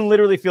 You can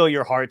literally feel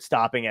your heart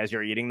stopping as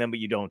you're eating them, but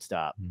you don't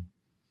stop.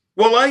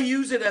 Well, I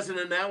use it as an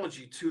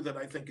analogy too that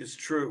I think is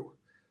true.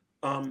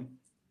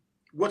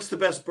 What's the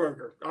best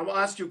burger? I'll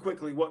ask you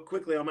quickly.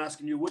 I'm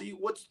asking you.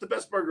 What's the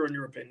best burger in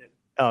your opinion?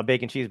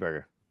 Bacon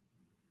cheeseburger.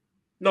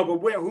 No, but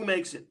who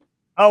makes it?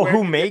 Oh,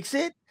 who makes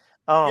it?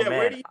 Oh, yeah,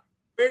 man.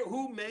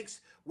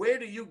 Where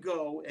do you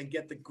go and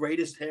get the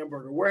greatest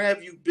hamburger? Where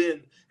have you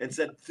been and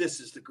said this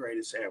is the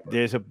greatest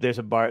hamburger? There's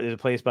a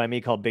place by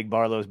me called Big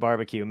Barlow's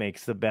Barbecue.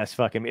 Makes the best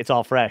fucking. It's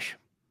all fresh.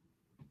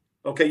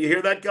 Okay, you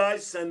hear that,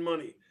 guys? Send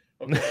money.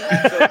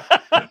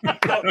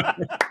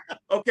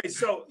 Okay,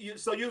 so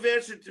you've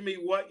answered to me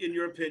what, in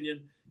your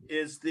opinion,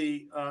 is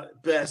the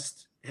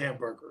best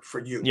hamburger for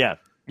you. Yeah.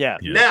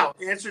 Now,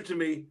 answer to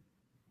me.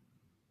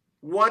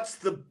 What's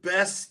the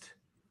best?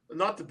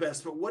 Not the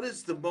best, but what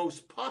is the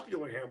most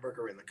popular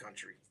hamburger in the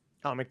country?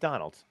 Oh,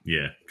 McDonald's.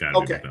 Yeah,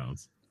 gotta be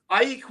McDonald's.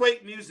 I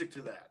equate music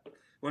to that.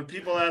 When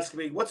people ask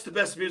me, what's the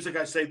best music?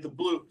 I say the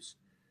blues.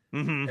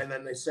 Mm-hmm. And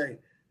then they say,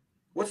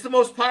 what's the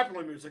most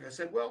popular music? I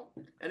said, well,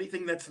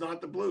 anything that's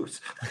not the blues.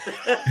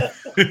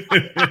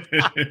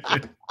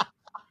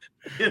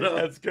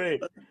 That's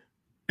great.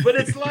 But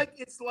it's like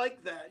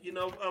that,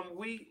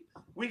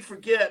 we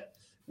forget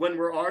when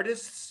we're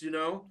artists,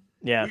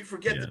 Yeah. We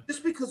forget that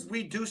just because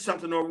we do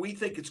something or we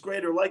think it's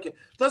great or like it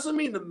doesn't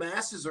mean the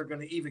masses are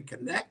going to even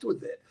connect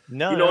with it.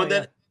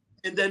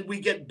 And then we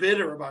get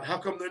bitter about how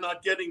come they're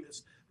not getting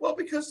this. Well,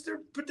 because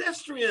they're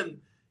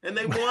pedestrian, and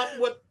they want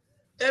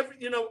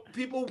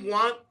people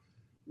want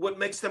what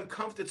makes them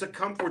comfortable. It's a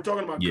comfort. We're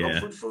talking about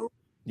comfort food.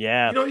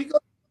 Yeah. You know,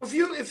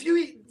 if you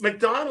eat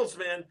McDonald's,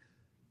 man,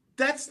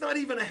 that's not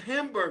even a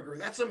hamburger.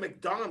 That's a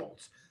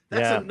McDonald's.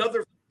 That's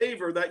another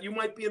flavor that you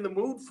might be in the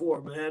mood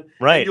for, man.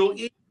 Right. And you'll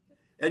eat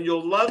and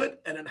you'll love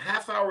it, and then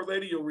half hour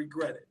later you'll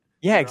regret it.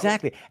 Yeah,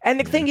 exactly. And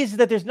the thing is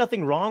that there's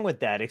nothing wrong with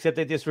that, except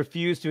they just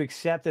refuse to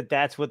accept that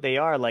that's what they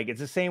are. Like,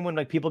 it's the same when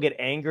like people get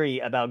angry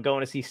about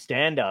going to see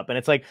stand up, and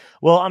it's like,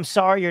 well, I'm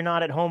sorry you're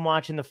not at home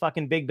watching the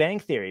fucking Big Bang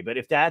Theory, but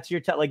if that's your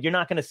like, you're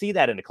not going to see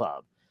that in a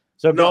club.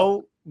 So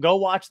go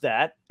watch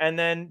that, and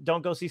then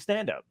don't go see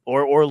stand up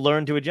or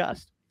learn to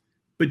adjust.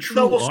 But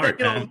true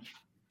art,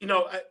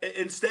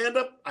 in stand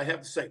up, I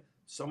have to say,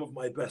 some of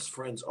my best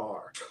friends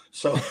are.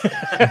 So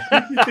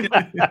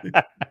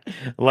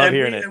love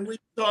hearing it. And we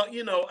thought,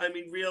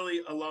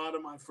 really a lot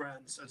of my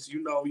friends, as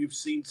you know, you've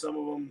seen some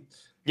of them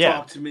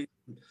talk to me.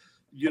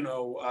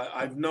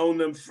 I've known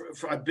them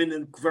I've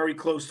been very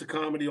close to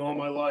comedy all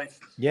my life.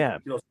 Yeah.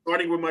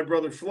 Starting with my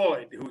brother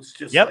Floyd, who's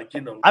just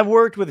I've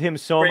worked with him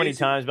so many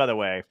times, by the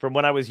way, from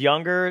when I was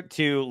younger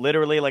to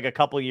literally like a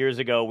couple years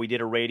ago. We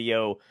did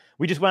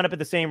we just wound up at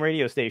the same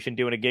radio station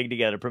doing a gig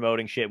together,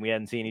 promoting shit. And we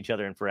hadn't seen each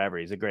other in forever.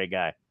 He's a great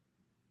guy.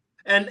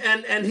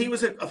 And he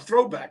was a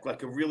throwback,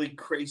 like a really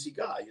crazy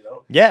guy,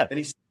 Yeah.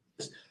 And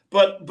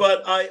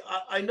but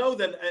I know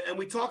that, and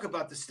we talk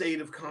about the state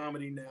of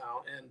comedy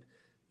now, and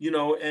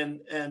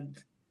and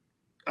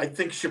I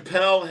think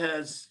Chappelle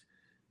has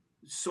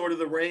sort of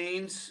the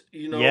reins,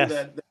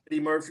 that Eddie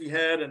Murphy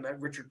had, and that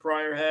Richard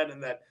Pryor had,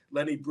 and that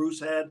Lenny Bruce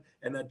had,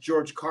 and that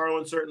George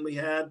Carlin certainly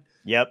had.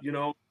 Yep.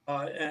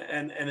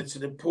 And it's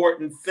an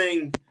important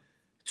thing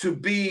to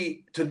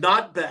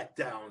not back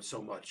down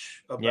so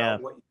much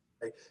about what you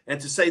say,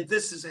 and to say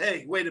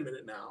hey, wait a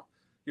minute now,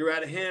 you're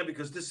out of hand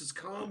because this is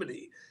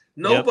comedy.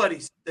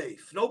 Nobody's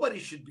safe. Nobody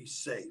should be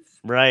safe.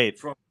 Right.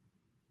 From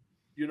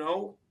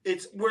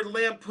we're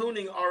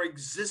lampooning our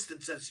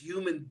existence as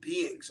human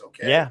beings.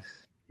 Okay. Yeah.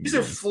 These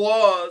are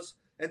flaws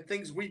and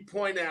things we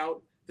point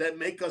out that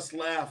make us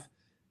laugh,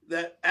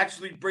 that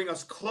actually bring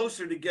us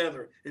closer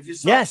together. If you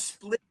start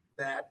splitting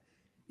that,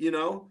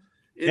 into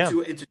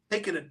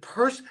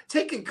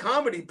taking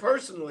comedy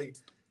personally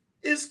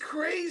is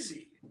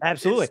crazy.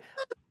 Absolutely.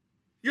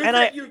 You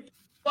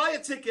buy a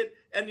ticket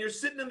and you're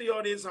sitting in the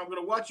audience. I'm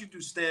going to watch you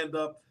do stand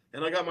up,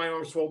 and I got my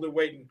arms folded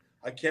waiting.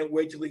 I can't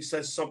wait till he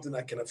says something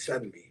that can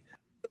offend me.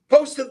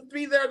 Supposed to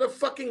be there to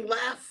fucking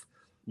laugh.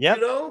 Yeah.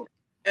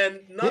 And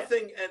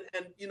nothing.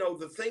 And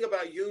the thing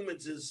about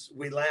humans is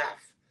we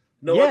laugh.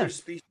 No other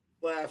species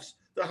laughs.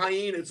 The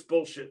hyena, it's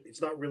bullshit.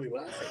 It's not really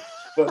laughing.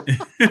 But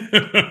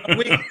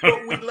we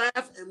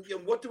laugh,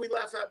 and what do we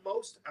laugh at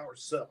most?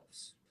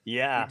 Ourselves.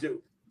 Yeah. We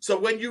do. So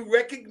when you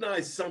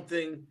recognize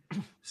something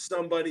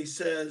somebody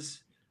says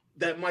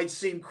that might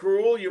seem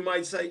cruel, you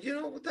might say,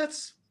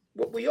 that's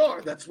what we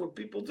are. That's what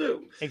people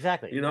do.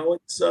 Exactly.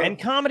 And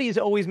comedy is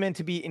always meant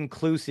to be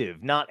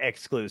inclusive, not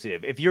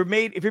exclusive. If you're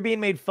being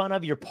made fun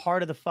of, you're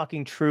part of the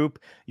fucking troupe.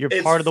 You're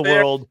part of the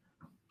world.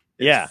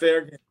 It's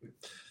fair game.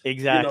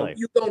 Exactly.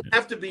 You don't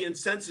have to be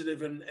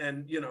insensitive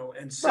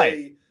and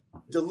say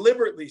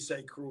deliberately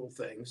say cruel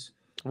things.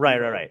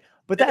 Right.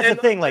 But that's the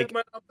thing. Like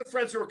my other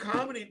friends who are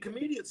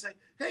comedians say,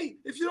 "Hey,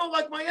 if you don't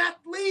like my act,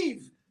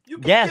 leave. You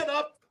can get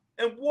up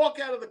and walk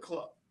out of the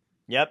club."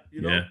 Yep.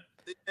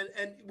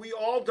 And we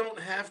all don't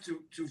have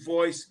to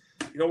voice.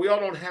 We all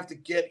don't have to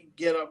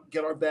get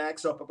our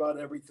backs up about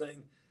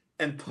everything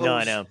and post. No,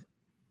 I know.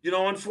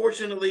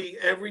 Unfortunately,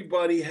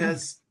 everybody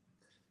has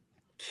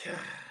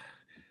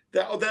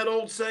that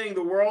old saying: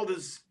 the world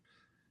is,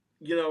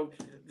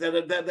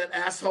 that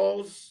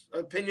assholes'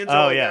 opinions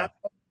are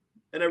assholes,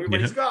 and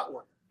everybody's got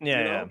one.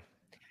 Yeah.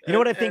 You know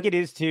what I think it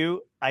is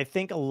too? I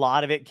think a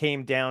lot of it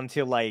came down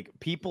to like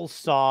people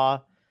saw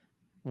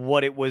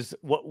what it was,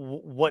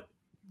 what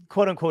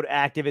quote unquote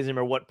activism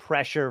or what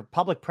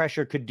public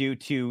pressure could do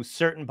to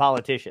certain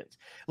politicians.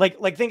 Like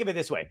think of it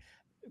this way.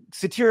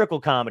 Satirical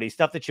comedy,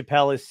 stuff that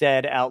Chappelle has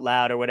said out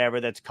loud or whatever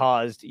that's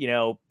caused,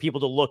 people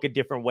to look a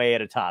different way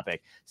at a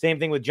topic. Same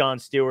thing with Jon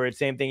Stewart,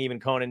 same thing even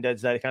Conan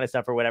does that kind of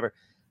stuff or whatever.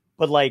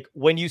 But like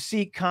when you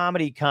see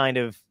comedy kind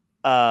of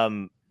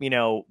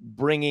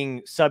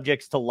bringing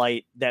subjects to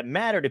light that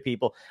matter to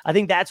people, I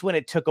think that's when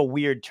it took a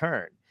weird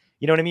turn.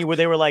 You know what I mean? Where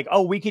they were like,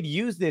 oh, we could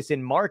use this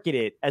and market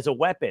it as a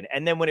weapon.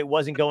 And then when it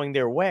wasn't going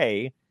their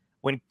way,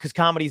 because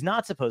comedy's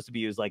not supposed to be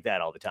used like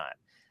that all the time,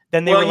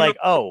 then they were like,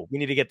 oh, we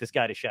need to get this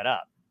guy to shut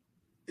up.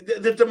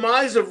 The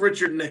demise of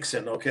Richard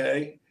Nixon, was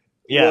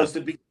the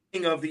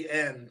beginning of the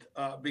end,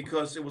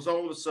 because it was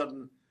all of a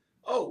sudden,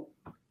 oh,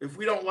 if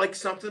we don't like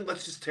something,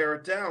 let's just tear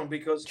it down.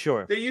 Because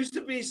there used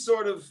to be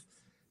sort of,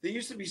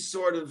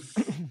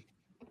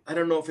 I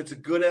don't know if it's a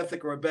good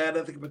ethic or a bad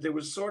ethic, but there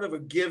was sort of a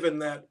given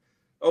that,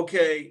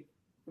 okay,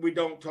 we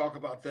don't talk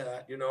about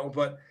that,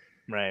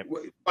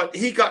 but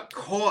he got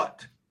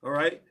caught. All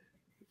right.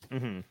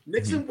 Mm-hmm.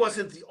 Nixon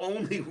wasn't the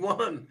only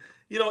one.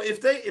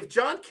 If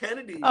John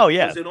Kennedy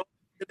was in office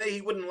today,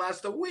 he wouldn't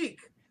last a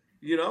week.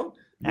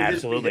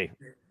 Absolutely.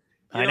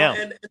 I know.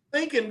 And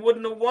Lincoln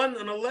wouldn't have won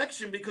an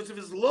election because of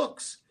his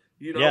looks,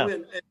 Yeah.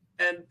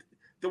 and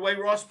the way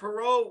Ross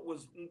Perot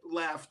was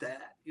laughed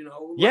at, Yeah.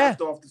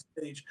 laughed off the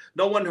stage.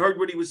 No one heard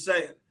what he was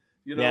saying,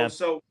 Yeah.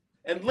 So,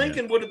 and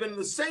Lincoln would have been in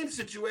the same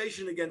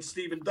situation against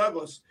Stephen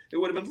Douglas. It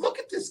would have been, look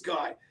at this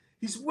guy.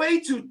 He's way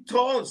too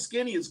tall and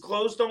skinny. His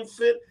clothes don't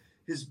fit.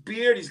 His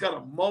beard, he's got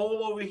a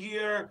mole over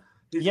here.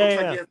 He looks like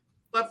he hasn't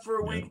slept for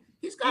a week.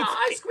 He's got a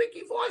high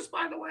squeaky voice,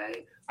 by the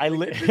way. I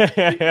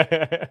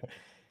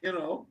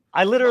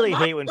literally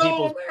hate when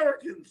people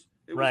Americans.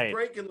 It was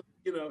breaking,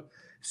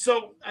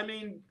 So I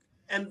mean,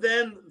 and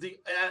then the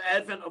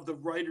advent of the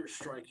writers'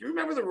 strike. You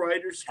remember the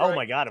writers' strike? Oh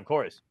my God, of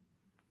course.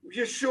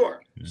 Yeah,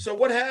 sure. So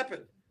what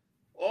happened?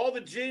 All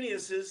the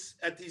geniuses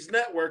at these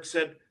networks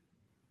said,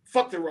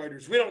 "Fuck the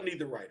writers. We don't need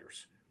the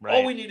writers. Right.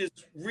 All we need is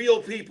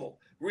real people,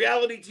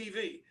 reality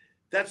TV."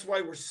 That's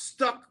why we're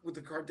stuck with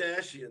the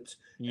Kardashians.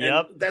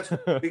 Yep. And that's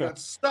why we got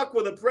stuck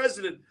with a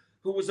president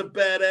who was a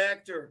bad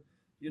actor.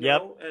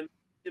 And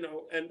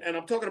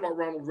I'm talking about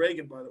Ronald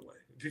Reagan, by the way.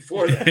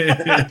 Before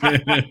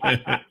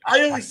that, I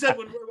only said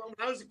when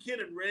I was a kid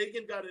and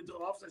Reagan got into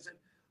office, I said,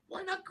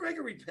 "Why not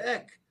Gregory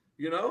Peck?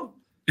 Why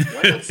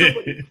not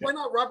somebody? Why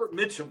not Robert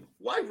Mitchum?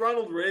 Why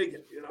Ronald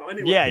Reagan?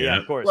 Anyway." Yeah,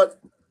 of course. But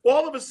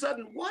all of a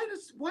sudden, why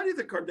do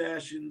the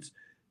Kardashians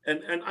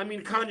and I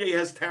mean Kanye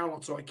has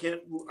talent, so I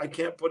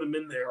can't put him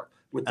in there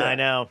with that. I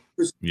know.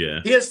 Yeah.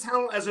 He has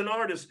talent as an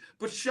artist,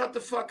 but shut the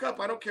fuck up.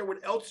 I don't care what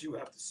else you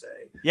have to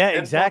say. Yeah, And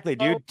exactly,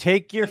 Bono, dude.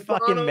 Take your and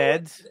fucking Bono,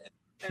 meds.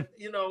 And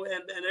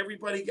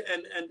everybody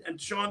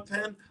and Sean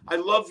Penn, I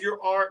love your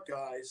art,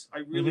 guys. I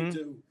really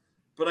do.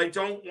 But I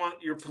don't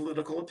want your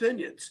political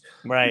opinions.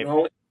 Right.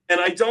 And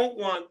I don't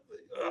want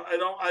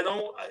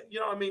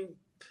I mean,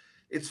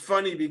 it's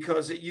funny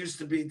because it used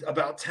to be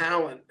about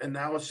talent and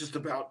now it's just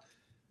about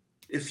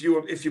if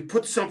you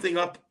put something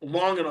up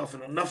long enough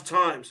and enough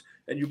times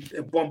and you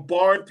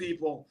bombard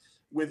people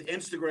with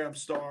Instagram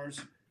stars,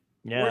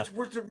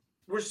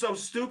 we're so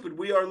stupid.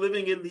 We are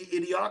living in the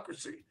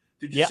idiocracy.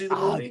 Did you see the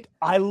movie?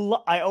 I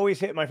always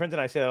hit my friends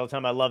and I say that all the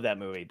time. I love that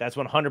movie. That's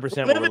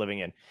 100% what we're living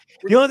in.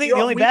 The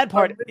only bad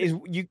part is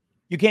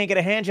you can't get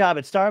a hand job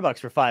at Starbucks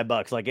for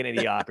 $5 like an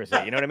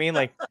idiocracy. You know what I mean?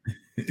 Like,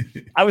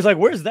 I was like,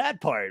 where's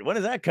that part? When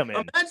does that come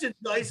in? Imagine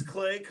Dice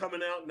Clay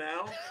coming out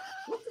now.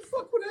 What the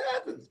fuck would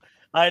happen?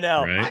 I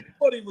know. Right? I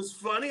thought he was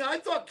funny. I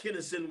thought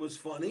Kinnison was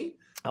funny.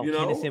 Oh,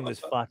 Kinnison was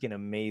fucking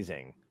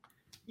amazing.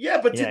 Yeah,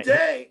 but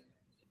today,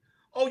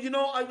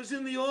 I was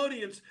in the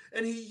audience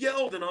and he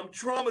yelled and I'm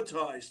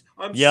traumatized.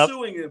 I'm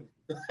suing him.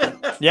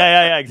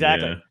 Yeah,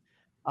 exactly. Yeah.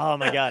 Oh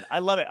my God. I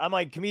love it. I'm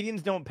like,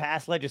 comedians don't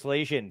pass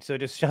legislation. So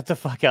just shut the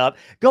fuck up.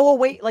 Go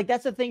away. Like,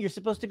 that's the thing. You're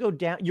supposed to go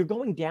down. You're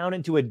going down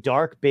into a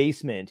dark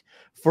basement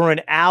for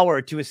an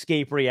hour to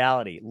escape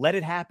reality. Let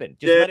it happen.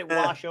 Just let it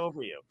wash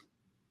over you.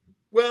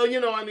 Well,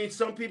 I mean,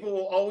 some people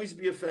will always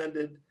be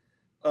offended,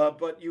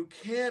 but you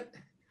can't.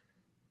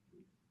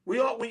 We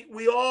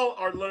all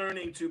are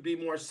learning to be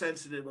more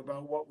sensitive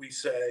about what we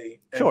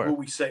say and who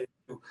we say it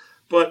to.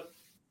 But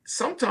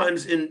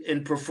sometimes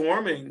in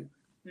performing,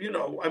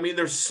 I mean,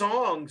 there's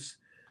songs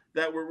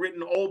that were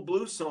written, old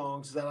blues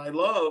songs that I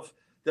love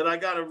that I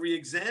got to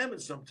re-examine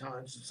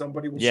sometimes.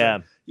 Somebody will say,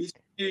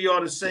 you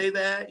ought to say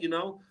that,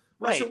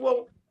 Right. I said,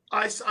 well,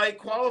 I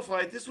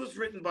qualified. This was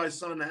written by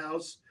Son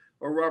House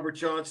or Robert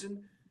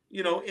Johnson,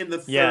 in the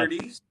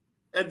 30s.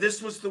 And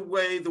this was the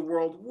way the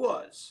world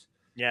was.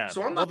 Yeah.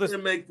 So I'm not going to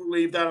make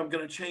believe that I'm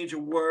going to change a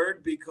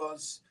word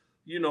because,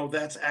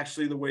 that's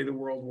actually the way the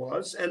world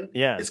was. And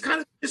it's kind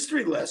of a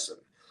history lesson.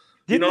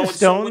 Didn't the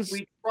Stones... So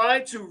when we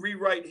try to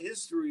rewrite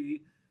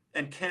history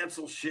and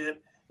cancel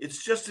shit,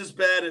 it's just as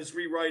bad as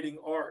rewriting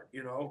art,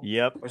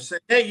 Yep. Or say,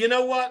 hey, you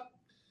know what?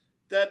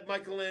 That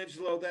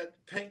Michelangelo, that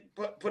paint,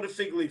 put a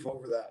fig leaf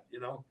over that,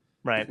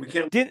 Right. We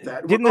can't Didn't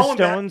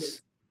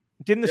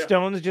the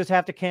Stones just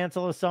have to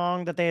cancel a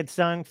song that they had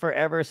sung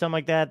forever or something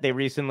like that? They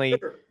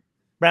recently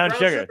Brown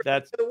Sugar.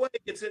 That's by the way,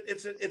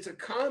 it's a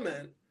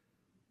comment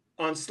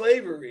on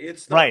slavery.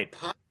 It's not a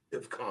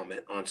positive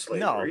comment on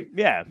slavery.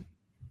 No, yeah.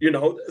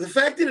 The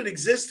fact that it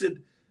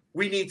existed,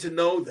 we need to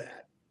know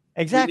that.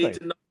 Exactly. We need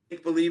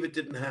to believe it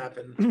didn't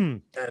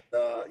happen.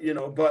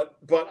 And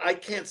but I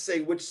can't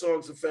say which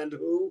songs offend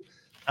who.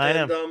 I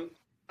know.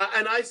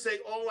 And I say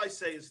all I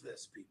say is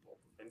this, people,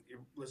 and you're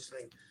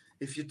listening.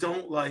 If you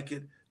don't like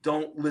it,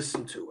 don't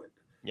listen to it.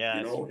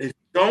 Yeah. If you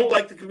don't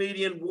like the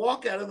comedian,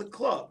 walk out of the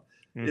club.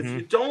 Mm-hmm. If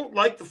you don't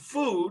like the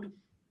food,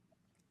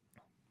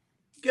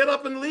 get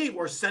up and leave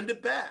or send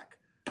it back.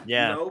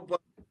 Yeah. But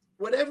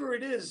whatever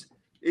it is,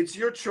 it's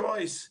your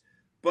choice.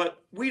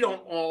 But we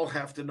don't all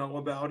have to know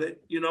about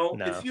it. No.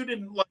 If you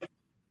didn't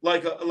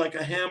like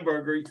a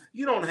hamburger,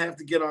 you don't have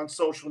to get on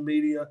social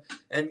media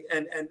and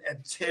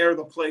tear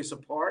the place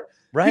apart.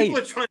 Right. People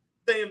are trying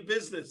to stay in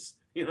business,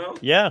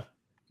 Yeah.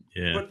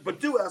 Yeah.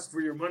 But do ask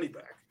for your money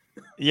back.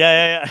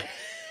 Yeah.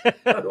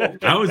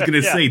 I was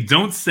gonna say,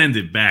 don't send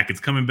it back. It's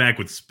coming back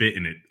with spit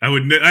in it.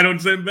 I don't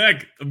send it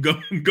back. I'm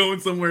going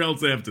somewhere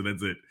else after.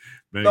 That's it.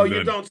 No,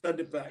 you don't send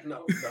it back.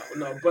 No.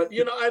 But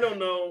I don't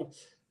know.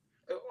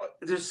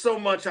 there's so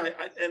much.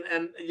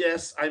 And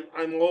yes,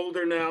 I'm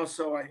older now,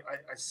 so I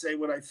say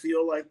what I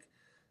feel like.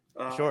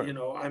 Sure. You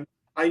know,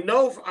 I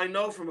know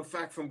from a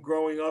fact from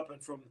growing up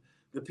and from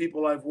the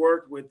people I've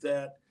worked with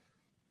that,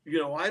 you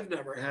know, I've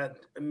never had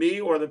me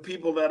or the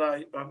people that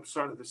I'm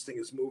sorry, this thing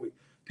is moving.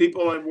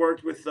 People I've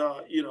worked with,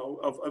 you know,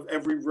 of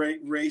every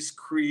race,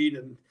 creed,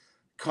 and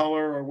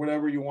color, or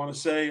whatever you want to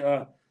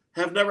say,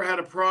 have never had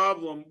a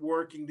problem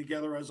working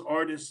together as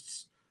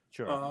artists.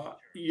 Sure.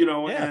 You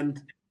know, Yeah.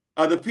 and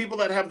the people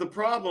that have the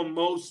problem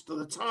most of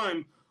the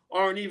time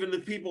aren't even the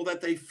people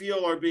that they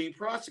feel are being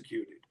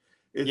prosecuted.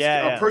 It's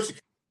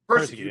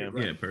persecuted.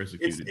 Right? Yeah,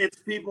 persecuted.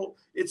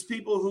 It's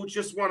people who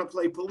just want to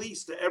play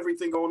police to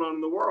everything going on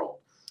in the world.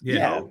 Yeah. You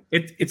know?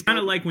 It's kind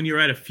of like when you're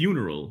at a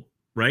funeral,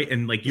 right?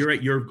 And like you're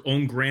at your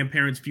own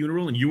grandparents'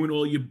 funeral, and you and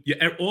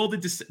all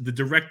the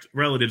direct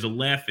relatives are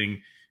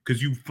laughing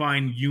because you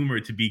find humor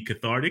to be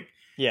cathartic.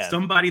 Yeah.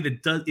 Somebody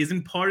that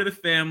isn't part of the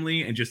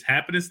family and just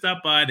happened to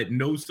stop by that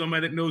knows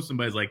somebody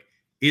is like,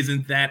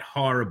 isn't that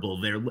horrible?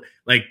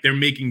 They're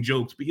making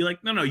jokes, but you're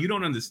like, no, you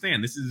don't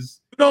understand. This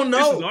is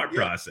our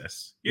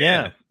process.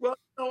 Yeah. Well,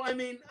 no, I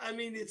mean,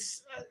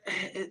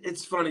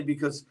 it's funny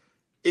because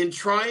in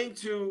trying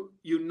to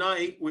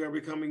unite, we are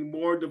becoming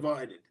more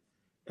divided.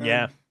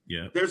 And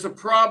Yeah. there's a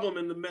problem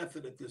in the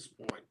method at this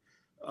point.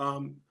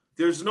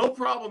 There's no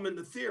problem in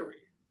the theory.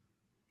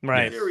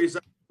 Right. The theory is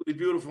absolutely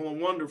beautiful and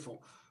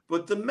wonderful,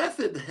 but the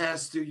method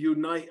has to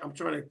unite. I'm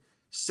trying to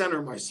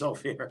center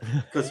myself here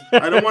because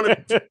I don't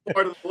want to be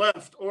part of the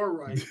left or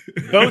right.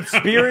 Both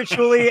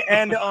spiritually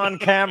and on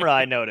camera,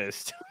 I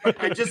noticed.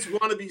 I just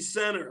want to be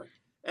center.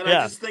 And I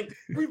just think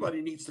everybody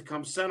needs to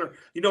come center.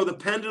 You know, the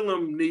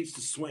pendulum needs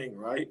to swing,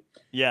 right?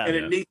 Yeah. And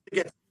it needs to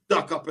get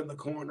stuck up in the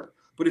corner.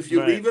 But if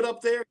you leave it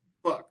up there,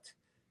 you're fucked.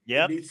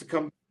 Yeah. It needs to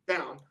come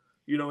down,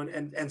 you know,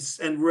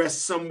 and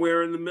rest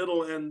somewhere in the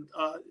middle. And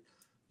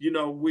you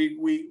know, we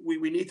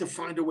need to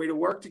find a way to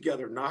work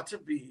together, not to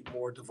be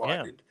more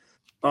divided.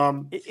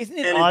 Isn't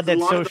it odd that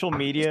social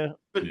media?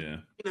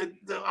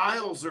 The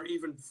aisles are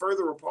even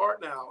further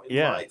apart now in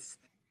life.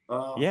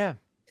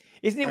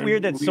 Isn't it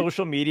weird that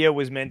social media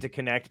was meant to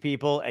connect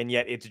people and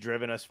yet it's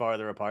driven us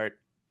farther apart?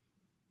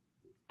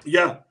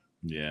 Yeah.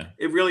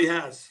 It really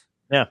has.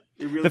 Yeah.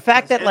 It really the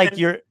fact has. that like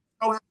you're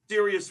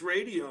Sirius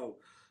radio,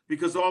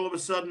 because all of a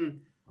sudden,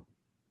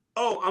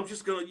 I'm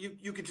just gonna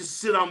you could just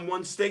sit on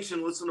one station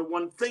and listen to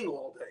one thing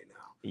all day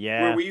now.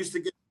 Yeah. Where we used to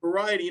get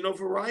variety. You know,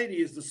 variety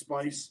is the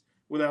spice,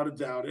 without a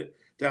doubt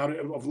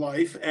of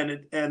life.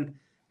 And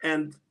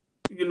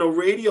you know,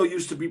 radio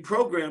used to be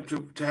programmed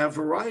to have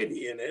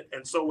variety in it,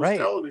 and so was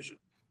television.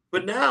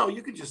 But now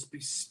you can just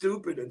be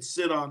stupid and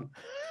sit on,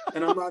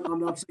 and I'm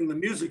not saying the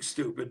music's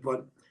stupid,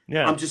 but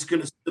I'm just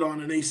gonna sit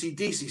on an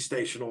AC/DC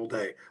station all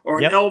day, or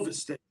an Elvis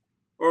station,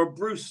 or a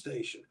Bruce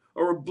station,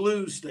 or a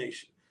blues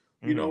station.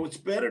 You know, it's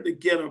better to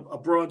get a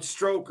broad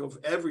stroke of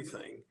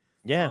everything.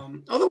 Yeah.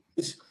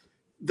 Otherwise,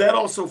 that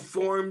also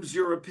forms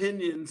your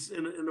opinions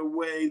in a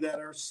way that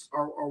are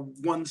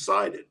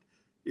one-sided.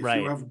 If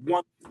you have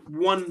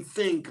one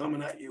thing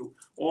coming at you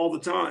all the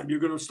time, you're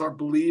going to start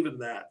believing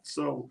that.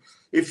 So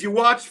if you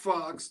watch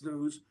Fox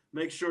News,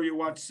 make sure you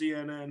watch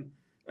CNN,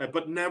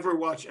 but never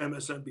watch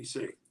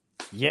MSNBC.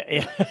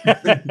 Yeah.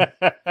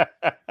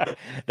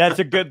 That's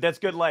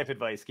good life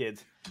advice,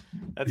 kids.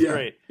 That's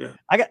great. Yeah.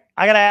 I got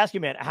to ask you,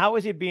 man, how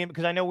is it being,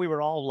 because I know we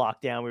were all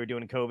locked down, we were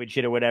doing COVID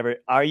shit or whatever.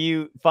 Are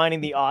you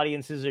finding the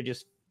audiences are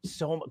just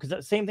so, because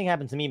the same thing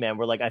happened to me, man,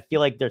 where like I feel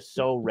like they're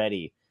so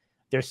ready.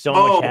 They're so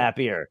much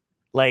happier.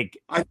 Like,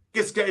 I think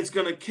it's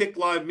going to kick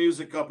live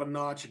music up a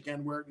notch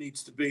again where it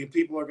needs to be.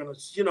 People are going to,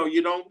 you know,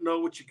 you don't know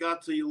what you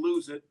got till you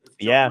lose it.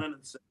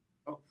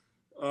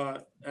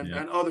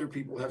 And other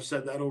people have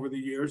said that over the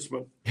years,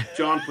 but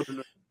John put it in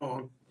the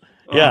song.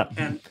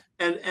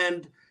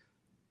 And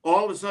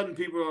all of a sudden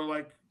people are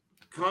like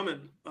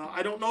coming.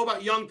 I don't know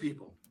about young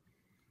people.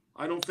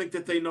 I don't think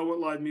that they know what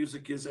live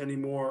music is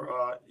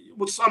anymore.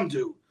 Well, some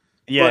do.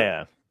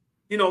 Yeah. But,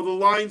 you know, the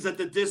lines at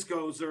the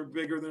discos are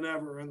bigger than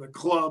ever, and the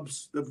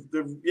clubs,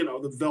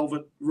 the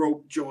velvet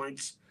rope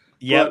joints.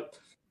 Yeah.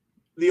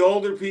 The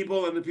older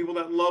people and the people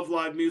that love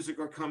live music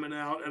are coming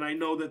out, and I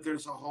know that there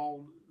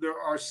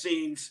are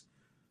scenes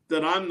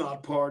that I'm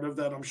not part of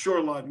that I'm sure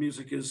live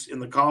music is in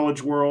the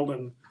college world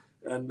and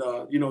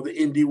you know, the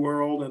indie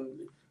world and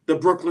the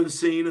Brooklyn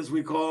scene, as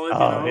we call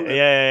it.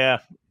 Yeah.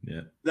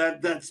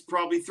 That's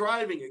probably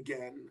thriving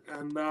again.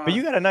 And but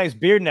you got a nice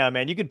beard now,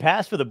 man. You could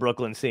pass for the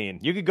Brooklyn scene.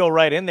 You could go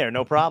right in there,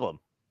 no problem.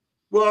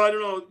 Well, I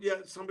don't know. Yeah,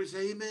 somebody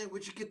say, "Hey, man,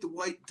 where'd you get the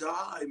white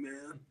dye,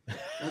 man?"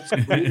 That's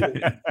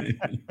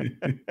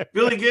cool.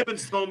 Billy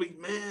Gibbons told me,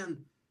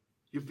 "Man,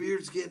 your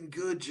beard's getting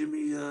good,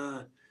 Jimmy.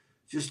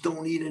 Just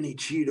don't eat any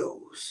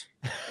Cheetos,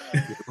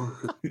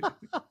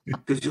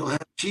 because you'll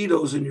have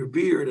Cheetos in your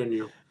beard, and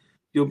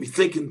you'll be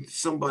thinking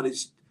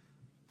somebody's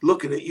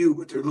looking at you,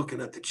 but they're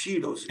looking at the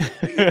Cheetos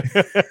in your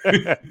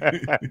beard."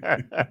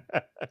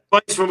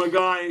 Advice from a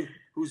guy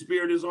whose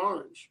beard is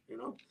orange, you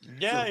know?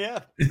 Yeah.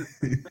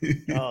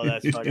 Oh,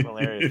 that's fucking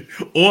hilarious.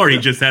 Or he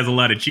just has a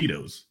lot of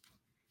Cheetos.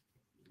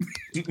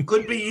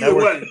 Could be either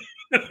way.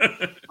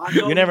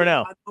 You never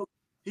know.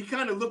 He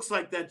kind of looks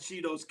like that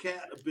Cheeto's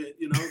cat a bit,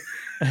 you know.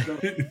 So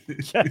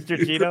Chester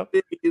Cheeto.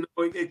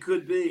 It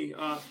could be.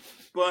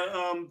 But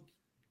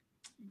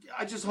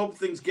I just hope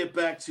things get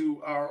back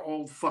to our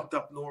old fucked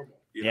up normal.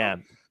 You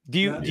know? Do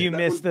you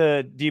miss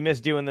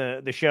doing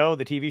the show,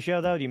 the TV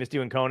show though? Do you miss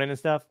doing Conan and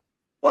stuff?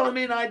 Well, I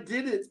mean, I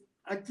did it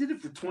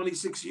for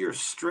 26 years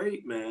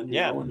straight, man. You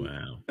know?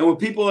 Wow. And when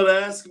people would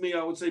ask me,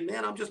 I would say,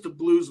 man, I'm just a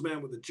blues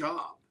man with a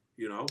job,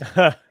 you know.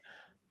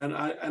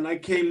 And I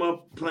came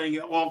up playing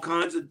doing all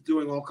kinds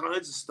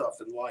of stuff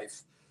in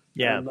life.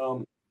 Yeah.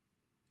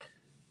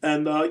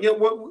 And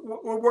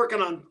we're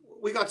working on.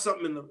 We got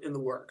something in the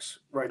works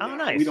right now. Oh,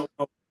 nice. We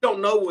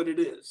don't know what it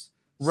is.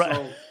 Right.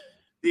 So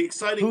the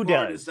exciting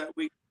part is that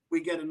we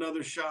get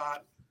another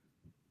shot.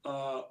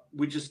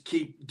 We just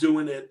keep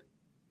doing it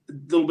a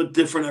little bit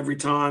different every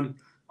time.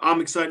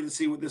 I'm excited to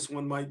see what this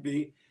one might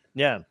be.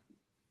 Yeah.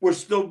 We're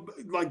still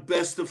like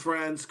best of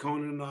friends,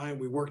 Conan and I, and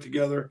we work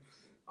together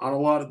on a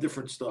lot of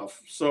different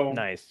stuff. So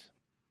nice.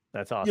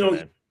 That's awesome. You know, man.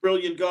 he's a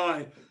brilliant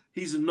guy.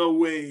 He's in no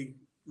way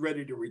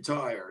ready to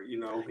retire, you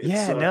know.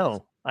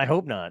 No, I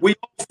hope not. We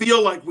all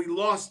feel like we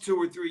lost 2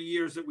 or 3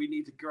 years that we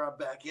need to grab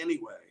back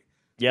anyway.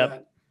 Yep.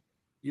 That,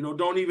 you know,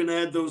 don't even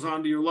add those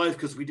onto your life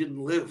because we didn't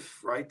live,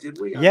 right? Did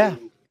we? Yeah. I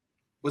mean,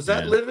 was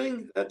that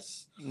living?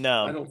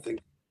 No. I don't think.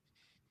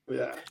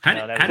 Yeah. How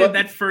did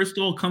that first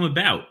all come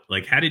about?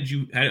 Like,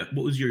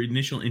 what was your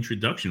initial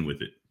introduction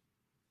with it?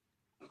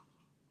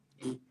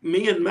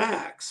 Me and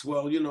Max.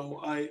 Well, you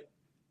know,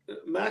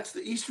 Max,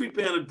 the E Street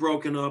Band had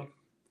broken up.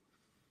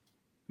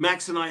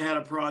 Max and I had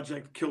a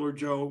project, Killer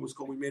Joe. It was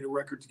called. We made a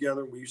record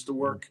together. We used to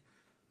work,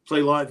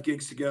 play live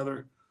gigs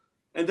together.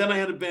 And then I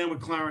had a band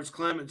with Clarence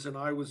Clemens, and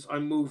I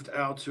moved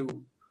out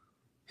to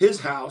his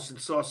house in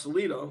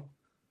Sausalito.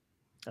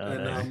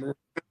 And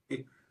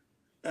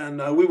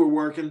we were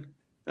working,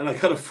 and I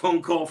got a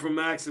phone call from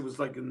Max. It was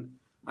like in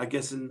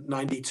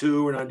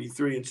 92 or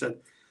 93, and said,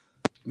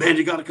 man,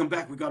 you got to come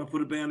back. We got to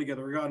put a band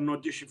together. We got an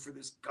audition for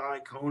this guy,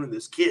 Conan,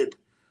 this kid.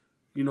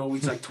 You know,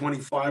 he's like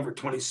 25 or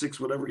 26,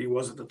 whatever he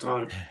was at the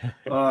time.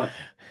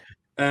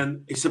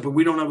 And he said, but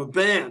we don't have a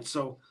band.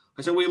 So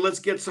I said, well, let's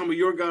get some of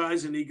your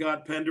guys. And he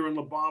got Pender and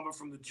La Bamba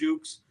from the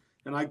Jukes.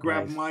 And I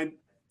grabbed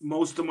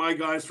most of my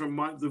guys from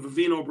the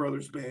Vivino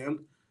Brothers band.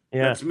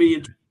 Yeah. That's me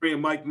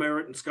and Mike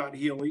Merritt and Scott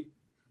Healy.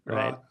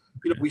 Right.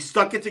 You know, we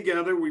stuck it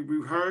together. We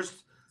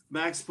rehearsed.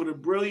 Max put a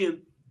brilliant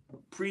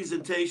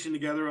presentation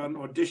together on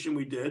an audition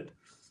we did.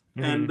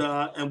 And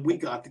we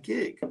got the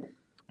gig.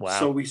 Wow.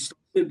 So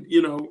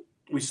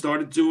we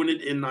started doing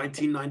it in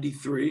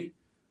 1993.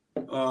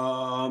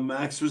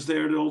 Max was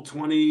there till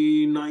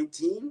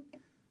 2019,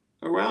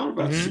 around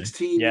about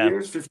 16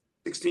 years, 15,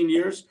 16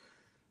 years.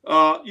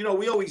 You know,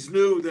 we always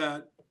knew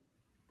that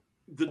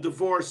the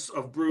divorce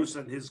of Bruce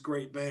and his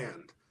great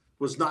band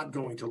was not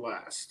going to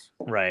last.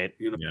 Right.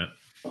 You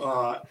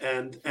know,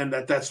 and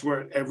that's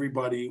where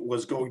everybody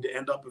was going to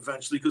end up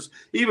eventually, because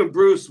even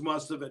Bruce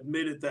must have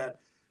admitted that,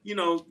 you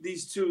know,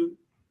 these two,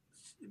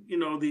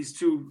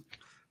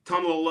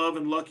 Tunnel of Love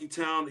and Lucky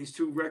Town, these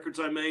two records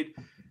I made,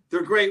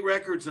 they're great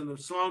records and the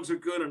songs are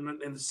good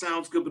and it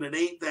sounds good, but it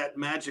ain't that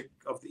magic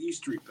of the E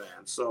Street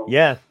Band. So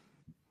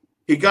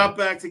he got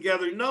back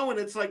together knowing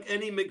it's like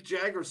any Mick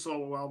Jagger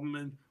solo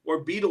album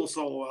or Beatles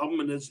solo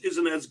album, and it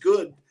isn't as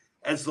good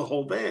as the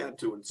whole band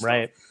doing stuff.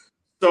 Right.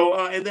 So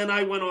and then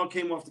I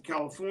came off to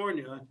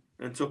California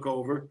and took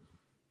over.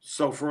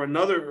 So for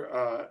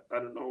another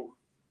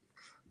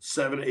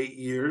 7 to 8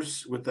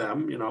 years with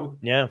them, you know.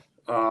 Yeah.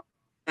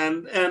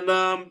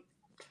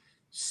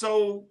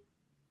 So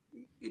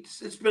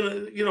it's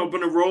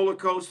been a roller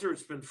coaster.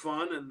 It's been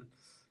fun, and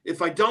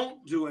if I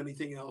don't do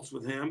anything else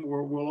with him,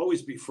 we'll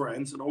always be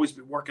friends and always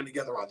be working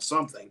together on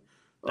something.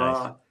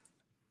 Nice.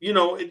 You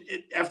know,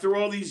 after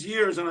all these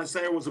years, and I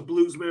say I was a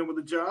blues man with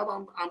a job,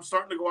 I'm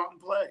starting to go out and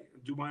play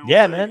and do my own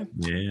thing. Man.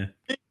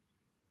 Yeah.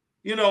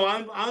 You know,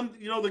 I'm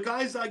the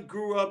guys I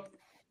grew up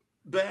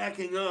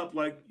backing up,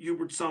 like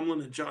Hubert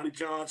Sumlin and Johnny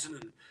Johnson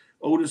and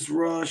Otis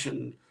Rush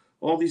and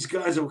all these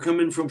guys that would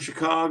come in from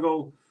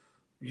Chicago,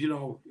 you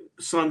know,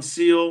 Sun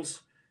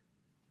Seals.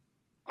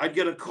 I'd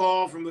get a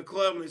call from the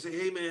club and they say,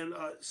 hey, man,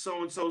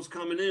 so-and-so's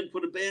coming in,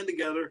 put a band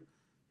together.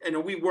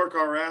 And we work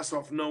our ass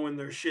off knowing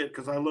their shit,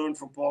 because I learned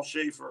from Paul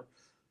Schaefer,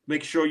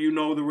 make sure you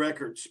know the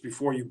records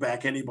before you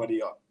back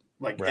anybody up,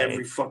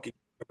 every fucking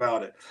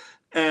about it.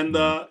 And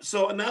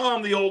so now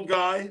I'm the old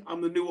guy. I'm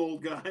the new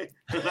old guy.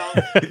 And if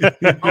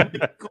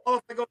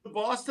I go to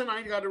Boston,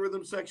 I got a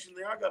rhythm section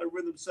there. I got a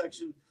rhythm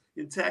section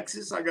in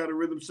Texas. I got a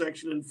rhythm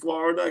section in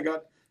Florida. I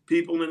got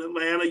people in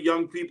Atlanta,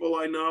 young people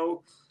I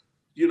know.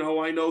 You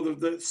know, I know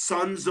the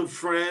sons of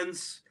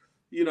friends,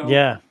 you know.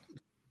 Yeah.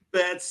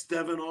 Betts,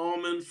 Devin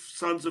Allman,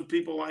 sons of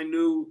people I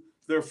knew,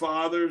 their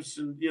fathers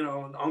and, you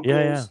know, and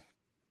uncles.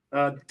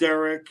 Yeah.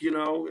 Derek, you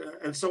know.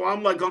 And so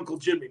I'm like Uncle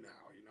Jimmy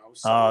now, you know.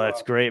 So,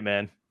 that's great,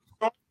 man.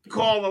 I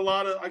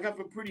got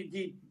a pretty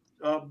deep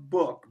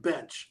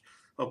bench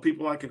of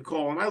people I can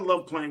call, and I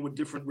love playing with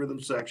different rhythm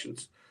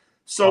sections.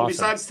 So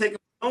besides taking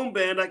own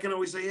band, I can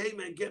always say, hey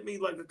man, get me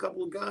like a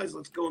couple of guys,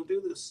 let's go and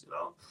do this,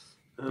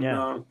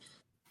 And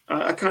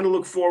I kind of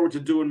look forward to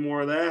doing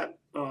more of that,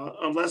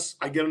 unless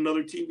I get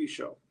another TV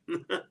show.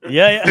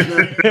 Yeah.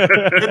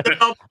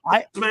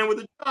 Man with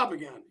a job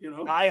again,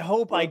 I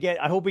hope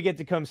we get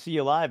to come see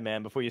you live,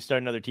 man, before you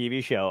start another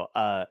TV show.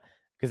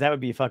 Because that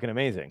would be fucking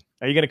amazing.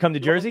 Are you going to come to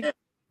Jersey?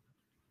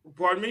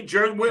 Pardon me,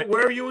 Jersey.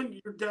 Where are you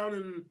in? You're down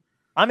in.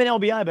 I'm in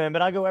LBI, man,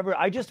 but I go everywhere.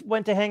 I just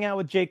went to hang out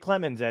with Jake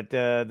Clemens at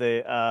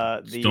the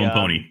Stone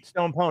Pony.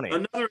 Stone Pony.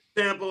 Another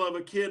example of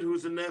a kid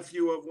who's a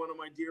nephew of one of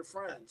my dear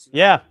friends.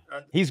 Yeah,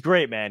 he's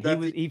great, man.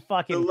 He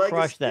fucking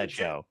crushed that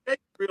show.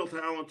 Real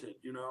talented,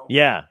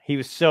 Yeah, he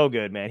was so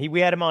good, man.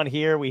 We had him on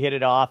here. We hit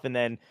it off, and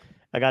then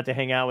I got to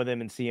hang out with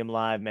him and see him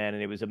live, man,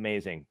 and it was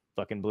amazing.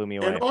 Fucking blew me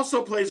away. And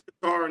also plays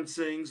guitar and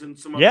sings and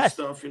some other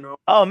stuff,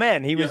 Oh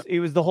man, he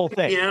was the whole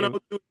thing. Piano,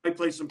 I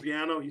play some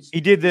piano.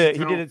 He did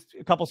a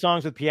couple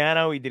songs with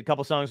piano. He did a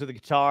couple songs with the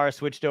guitar.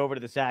 Switched over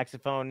to the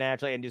saxophone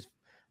naturally, and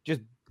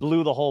just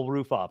blew the whole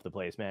roof off the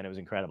place, man. It was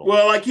incredible.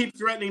 Well, I keep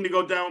threatening to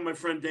go down with my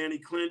friend Danny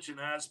Clinch in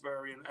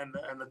Asbury and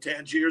the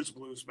Tangiers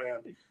Blues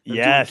Band.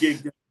 Yes,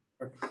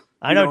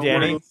 I know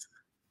Danny.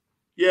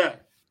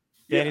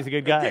 Danny's a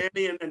good guy.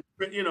 Danny and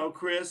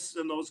Chris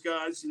and those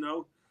guys,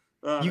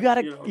 you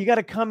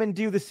gotta come and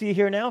do the See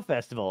Here Now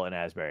festival in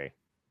Asbury.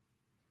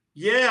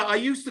 Yeah, I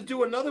used to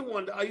do another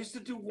one. I used to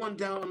do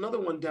another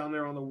one down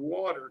there on the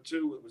water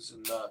too. It was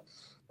in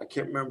I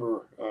can't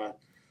remember.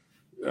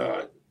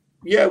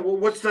 Yeah, well,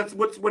 what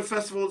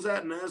festival is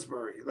that in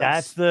Asbury?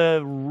 That's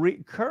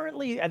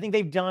currently I think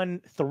they've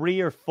done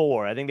 3 or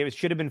 4. I think there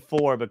should have been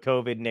 4, but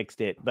COVID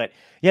nixed it. But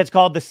yeah, it's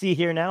called the See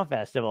Here Now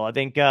Festival. I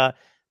think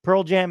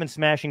Pearl Jam and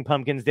Smashing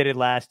Pumpkins did it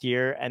last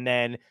year, and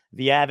then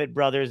the Avett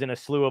Brothers and a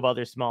slew of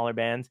other smaller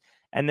bands.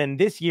 And then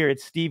this year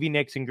it's Stevie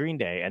Nicks and Green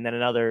Day, and then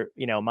another,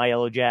 My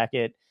Yellow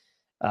Jacket,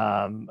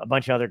 a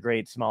bunch of other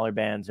great smaller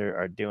bands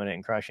are doing it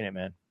and crushing it,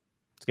 man.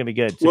 It's gonna be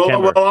good.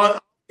 September.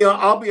 Well,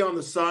 I'll be on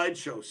the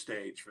sideshow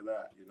stage for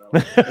that.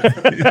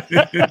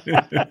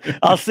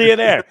 I'll see you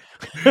there.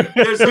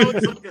 There's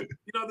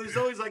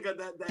always like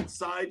that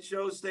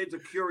sideshow stage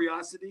of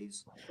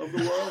curiosities of the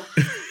world.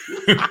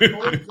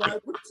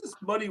 What's this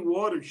muddy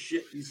water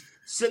shit? He's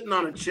sitting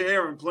on a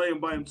chair and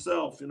playing by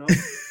himself. I'm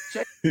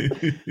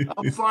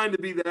fine to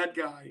be that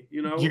guy.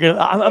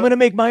 I'm gonna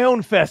make my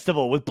own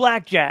festival with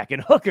blackjack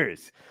and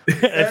hookers.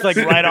 It's like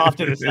right off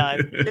to the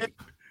side.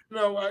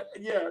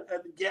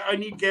 I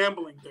need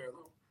gambling there though.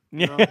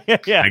 Yeah,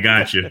 I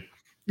got you.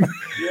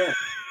 Yeah.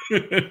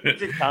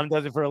 Tom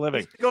does it for a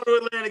living. Go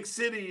to Atlantic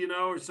City,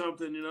 or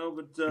something,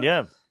 but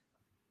yeah.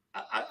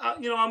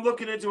 I'm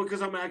looking into it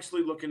because I'm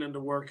actually looking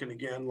into working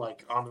again,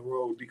 like on the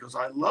road, because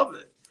I love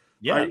it.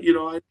 Yeah.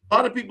 A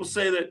lot of people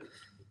say that,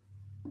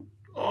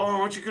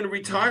 aren't you going to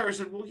retire? I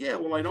said,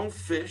 well, I don't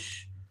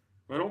fish.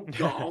 I don't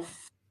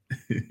golf.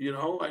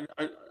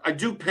 I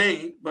do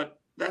paint, but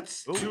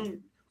that's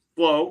too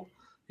slow,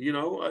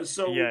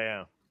 so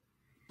yeah.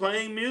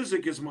 Playing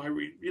music is my,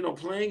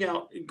 playing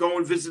out,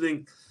 going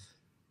visiting,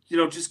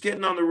 just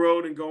getting on the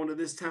road and going to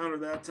this town or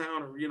that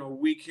town, or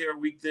week here,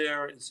 week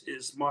there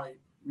is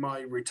my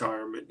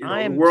retirement.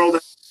 The world,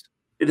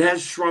 it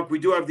has shrunk. We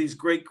do have these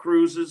great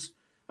cruises.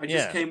 I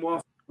just came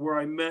off where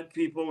I met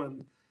people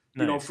and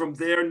from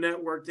there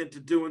networked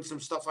into doing some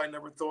stuff I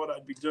never thought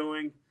I'd be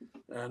doing,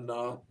 and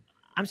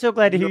I'm so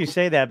glad to hear you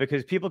say that,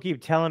 because people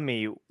keep telling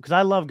me, because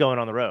I love going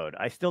on the road.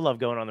 I still love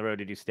going on the road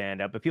to do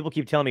stand-up, but people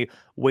keep telling me,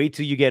 wait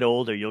till you get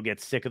older, you'll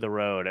get sick of the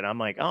road. And I'm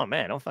like, oh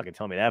man, don't fucking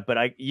tell me that.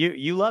 But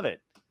you love it.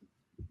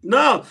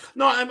 No,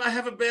 I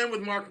have a band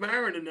with Mark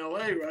Maron in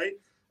LA, right?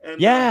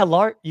 And,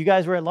 you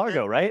guys were at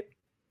Largo, right?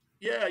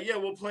 Yeah,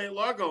 we'll play at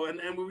Largo.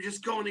 And we were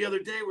just going the other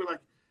day. We're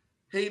like,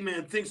 hey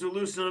man, things are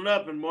loosening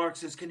up. And Mark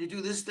says, can you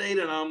do this date?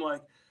 And I'm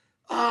like,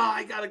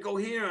 I got to go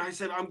here. I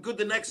said, I'm good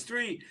the next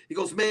 3. He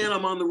goes, man,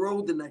 I'm on the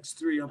road the next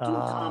 3. I'm doing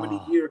comedy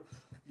here.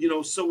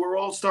 So we're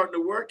all starting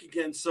to work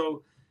again.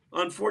 So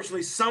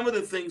unfortunately, some of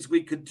the things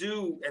we could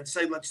do and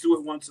say, let's do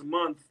it once a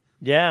month.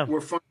 Yeah.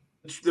 We're finding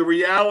the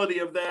reality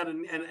of that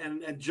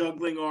and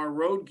juggling our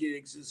road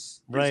gigs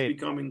is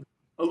becoming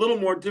a little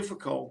more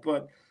difficult.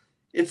 But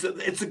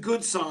it's a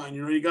good sign.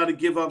 You got to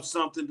give up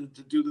something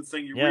to do the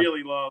thing you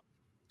really love.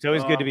 It's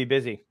always good to be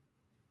busy.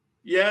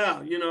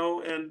 Yeah,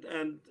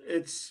 and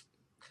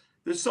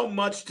there's so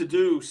much to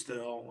do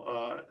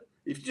still.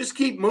 If you just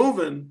keep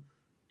moving,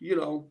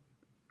 you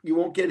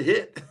won't get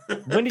hit.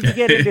 When did you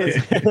get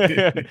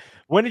into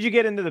When did you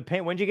get into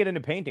When did you get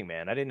into painting,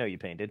 man? I didn't know you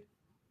painted.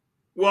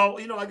 Well,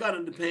 I got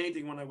into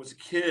painting when I was a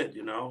kid,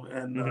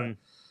 and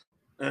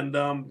and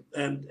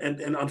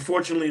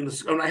unfortunately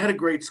I had a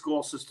great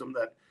school system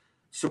that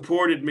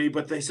supported me,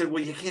 but they said,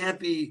 well, you can't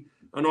be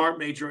an art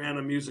major and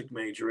a music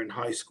major in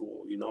high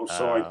school,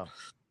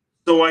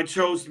 So I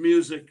chose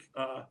music.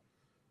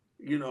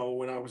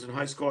 When I was in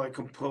high school, I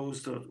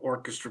composed an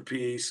orchestra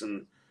piece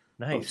and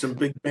some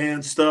big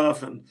band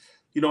stuff. And,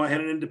 I had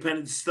an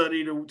independent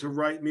study to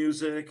write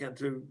music and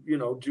to,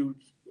 do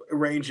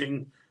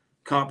arranging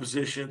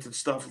compositions and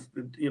stuff,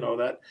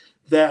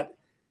 that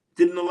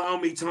didn't allow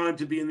me time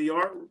to be in the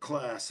art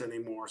class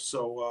anymore.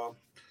 So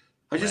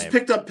I just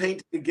picked up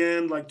painting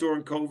again, like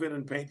during COVID,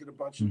 and painted a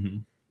bunch of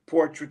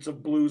portraits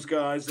of blues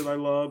guys that I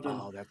loved.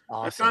 And that's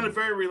awesome. I found it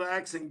very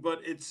relaxing, but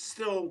it's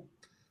still,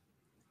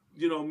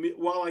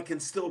 while I can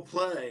still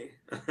play.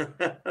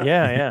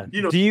 Yeah.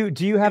 Do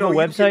you have a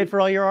website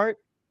for all your art?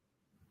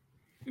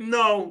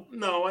 No.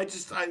 I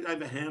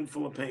have a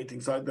handful of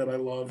paintings that I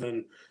love,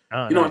 and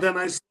nice. Then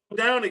I slowed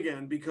down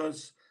again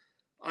because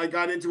I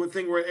got into a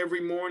thing where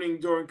every morning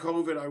during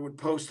COVID I would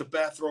post a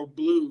bathrobe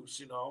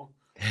blues,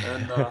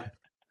 and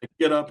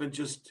get up and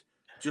just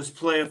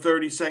play a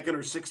 30-second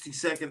or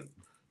 60-second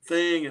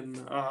thing, and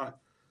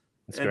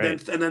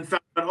then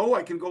found out,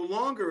 I can go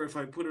longer if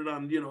I put it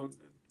on the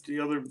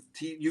other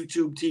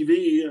YouTube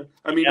TV.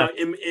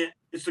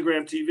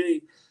 Instagram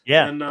TV.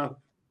 Yeah.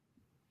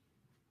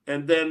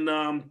 And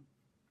then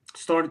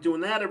started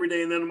doing that every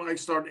day, and then I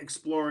started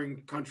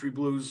exploring country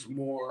blues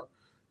more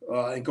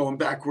and going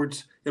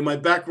backwards in my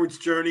backwards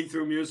journey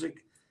through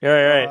music.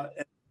 Right.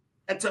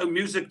 That's how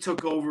music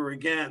took over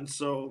again.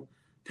 So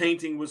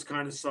painting was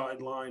kind of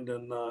sidelined,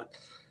 and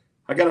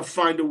I got to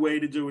find a way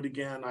to do it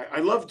again. I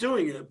love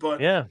doing it,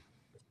 but I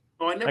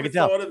never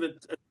thought of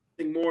it as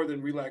anything more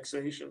than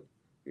relaxation.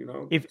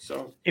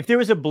 If there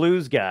was a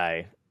blues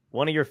guy,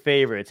 one of your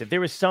favorites, if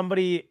there was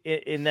somebody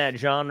in that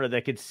genre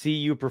that could see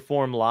you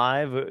perform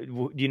live,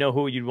 do you know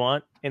who you'd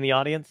want in the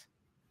audience?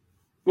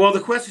 Well, the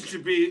question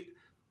should be,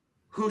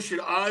 who should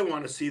I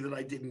want to see that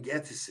I didn't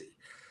get to see?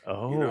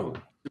 Oh,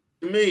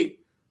 to me,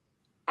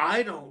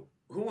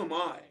 who am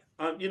I?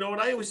 What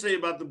I always say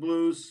about the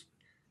blues,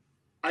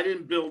 I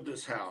didn't build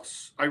this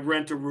house. I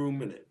rent a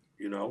room in it,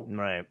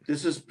 Right.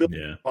 This is built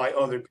by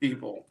other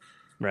people,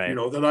 right?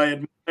 That I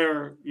admire.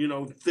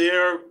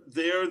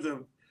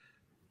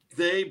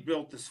 They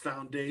built this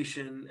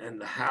foundation and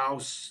the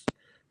house,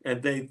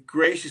 and they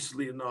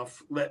graciously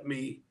enough let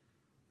me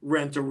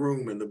rent a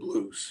room in the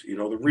blues, the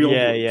real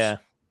blues. Yeah.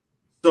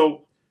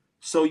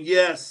 So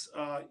yes,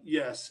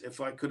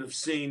 if I could have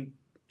seen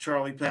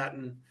Charlie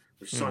Patton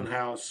or Son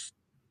House,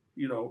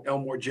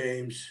 Elmore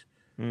James,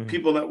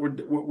 people that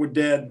were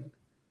dead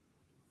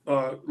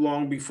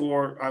long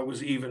before I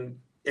was even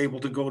able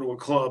to go to a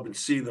club and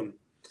see them.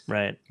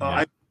 Right.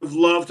 I would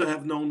love to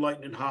have known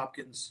Lightning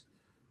Hopkins.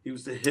 He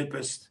was the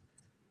hippest,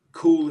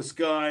 coolest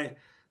guy.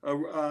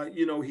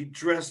 He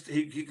dressed.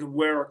 He could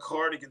wear a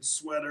cardigan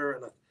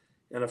sweater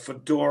and a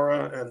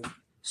fedora and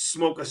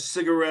smoke a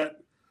cigarette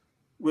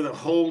with a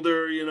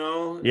holder.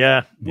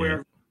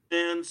 Wear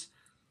bands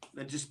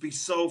and just be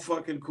so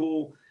fucking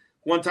cool.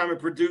 One time a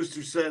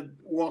producer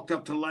walked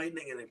up to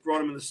Lightning and they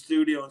brought him in the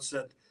studio and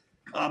said,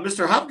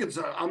 Mr. Hopkins,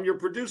 I'm your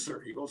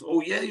producer. He goes,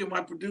 oh yeah, you're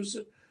my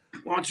producer?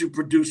 Why don't you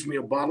produce me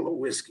a bottle of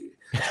whiskey?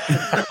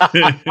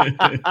 That's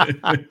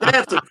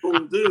a cool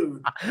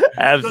dude.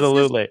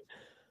 Absolutely.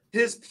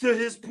 To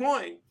his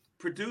point,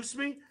 produce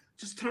me,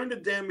 just turn the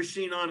damn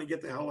machine on and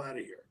get the hell out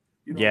of here.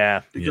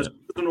 Because it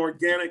was an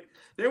organic.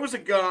 There was a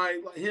guy,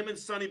 him and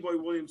Sonny Boy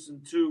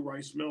Williamson too,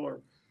 Rice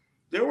Miller.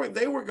 They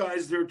were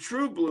guys, they're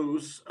true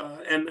blues,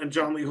 and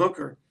John Lee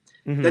Hooker,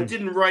 that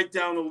didn't write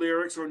down the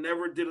lyrics or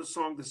never did a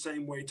song the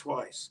same way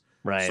twice.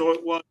 Right. So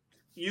it was,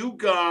 you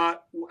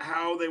got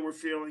how they were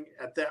feeling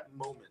at that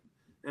moment.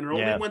 And it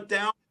only went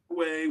down the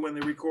way when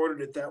they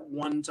recorded it that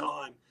one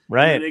time.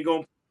 Right. And they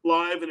go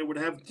live and it would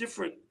have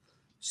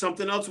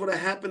something else would have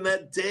happened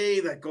that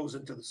day that goes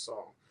into the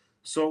song.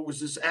 So it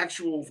was this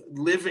actual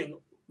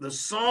the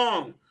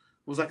song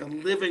was like a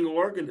living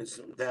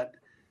organism that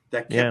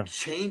kept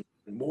changing,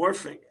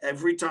 morphing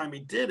every time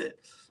he did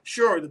it.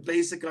 Sure, the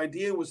basic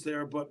idea was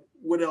there, but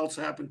what else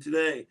happened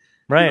today?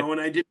 Right. And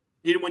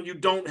when you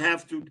don't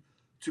have to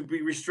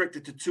be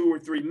restricted to 2 or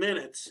 3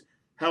 minutes,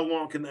 how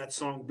long can that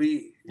song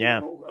be?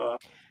 Yeah.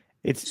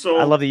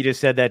 I love that you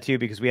just said that too,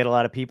 because we had a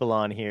lot of people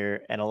on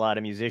here and a lot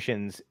of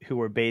musicians who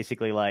were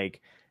basically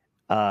like,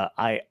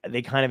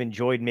 they kind of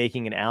enjoyed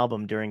making an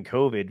album during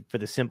COVID for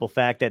the simple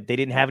fact that they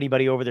didn't have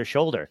anybody over their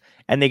shoulder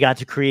and they got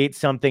to create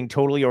something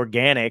totally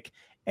organic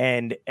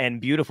and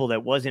beautiful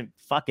that wasn't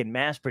fucking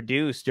mass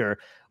produced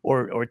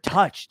or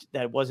touched,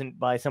 that wasn't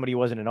by somebody who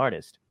wasn't an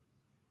artist.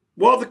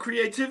 Well, the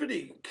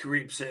creativity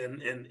creeps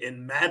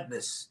in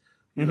madness,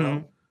 you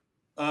know.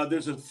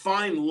 There's a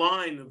fine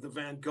line of the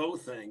Van Gogh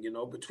thing,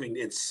 between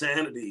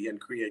insanity and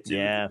creativity.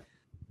 Yeah.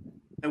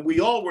 And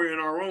we all were in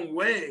our own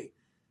way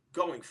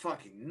going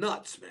fucking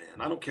nuts, man.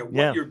 I don't care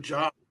what your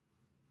job,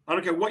 I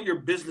don't care what your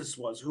business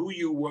was, who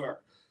you were.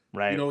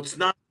 Right. It's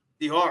not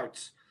the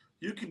arts.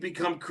 You can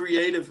become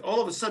creative. All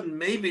of a sudden,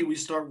 maybe we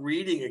start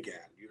reading again,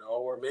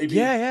 or maybe,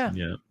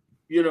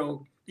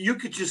 you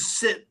could just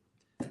sit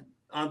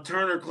on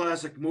Turner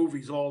Classic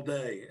Movies all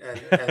day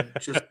and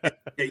just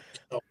educate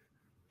yourself.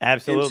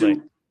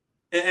 Absolutely.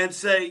 And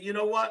say, you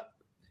know what?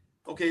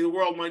 Okay, the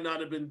world might not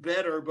have been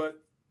better,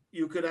 but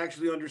you could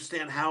actually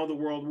understand how the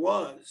world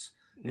was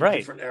in a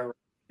different era.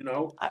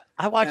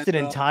 I watched an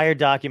entire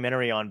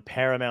documentary on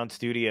Paramount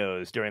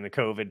Studios during the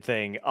COVID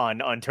thing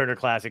on Turner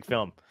Classic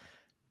Film.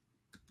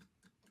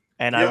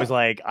 And I was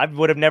like, I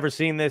would have never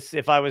seen this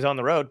if I was on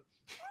the road.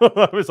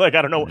 I was like,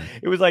 I don't know.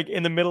 It was like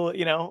in the middle,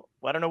 you know,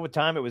 I don't know what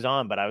time it was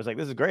on, but I was like,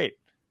 this is great.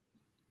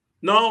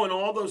 No, in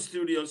all those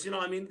studios, you know,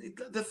 I mean,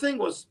 the thing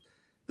was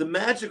the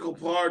magical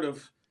part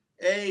of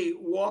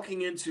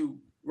walking into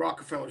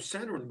Rockefeller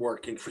Center and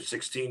working for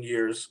 16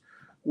 years,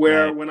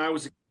 where Right. when I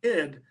was a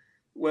kid,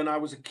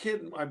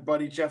 my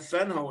buddy Jeff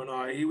Fenho and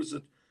I,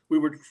 we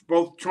were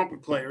both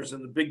trumpet players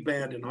in the big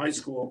band in high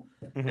school.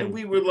 Mhm. And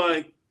we were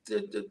like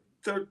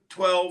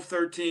 12,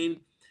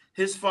 13.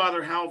 His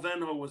father, Hal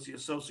Venho, was the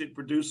associate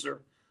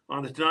producer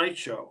on The Tonight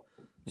Show.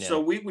 Yeah. So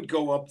we would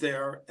go up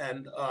there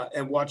and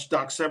watch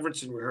Doc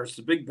Severinsen rehearse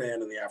the big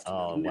band in the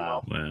afternoon. Oh, you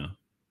wow. know? Wow.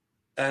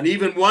 And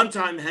even one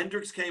time,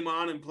 Hendrix came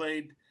on and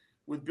played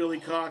with Billy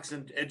Cox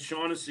and Ed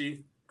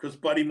Shaughnessy because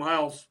Buddy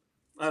Miles,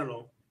 I don't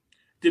know,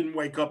 didn't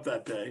wake up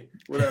that day,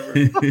 whatever.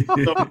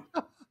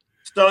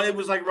 So it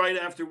was like right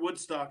after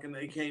Woodstock, and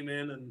they came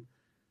in, and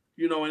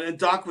you know, and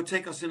Doc would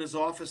take us in his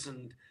office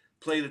and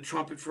play the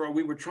trumpet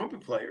we were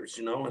trumpet players,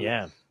 you know. And,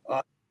 Yeah.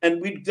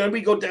 And then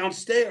we go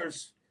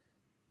downstairs,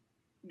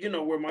 you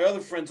know, where my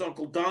other friend's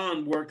Uncle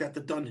Don worked at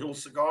the Dunhill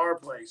cigar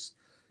place.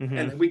 Mhm.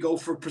 And then we go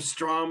for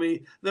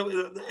pastrami.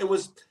 It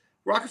was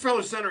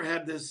Rockefeller Center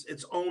had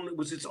its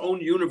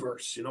own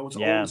universe, you know, its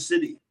own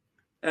city.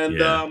 And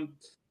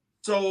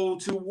so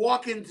to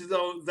walk into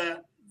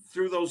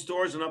through those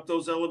doors and up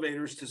those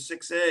elevators to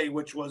 6A,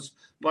 which was,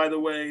 by the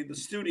way, the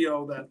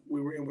studio that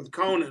we were in with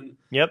Conan,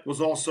 was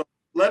also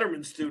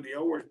Letterman's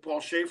studio, where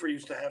Paul Schaefer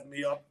used to have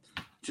me up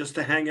just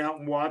to hang out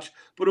and watch.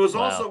 But it was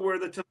also where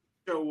the Tonight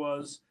Show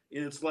was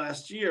in its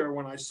last year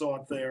when I saw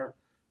it there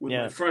with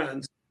my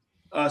friends.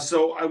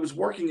 So I was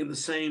working in the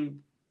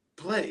same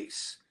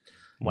place.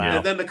 Wow.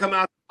 And then to come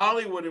out to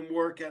Hollywood and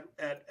work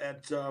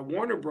at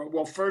Warner Bros.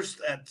 Well,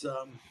 first at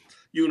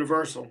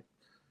Universal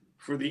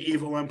for the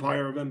evil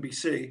empire of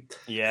NBC.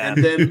 Yeah.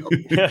 And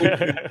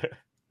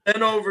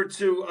then over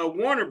to a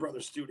Warner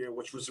Brothers studio,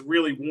 which was a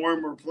really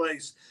warmer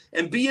place,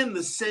 and be in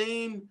the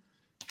same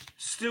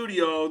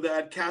studio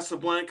that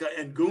Casablanca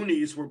and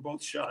Goonies were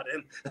both shot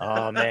in.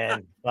 Oh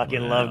man,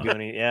 fucking love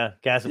Goonies. Yeah,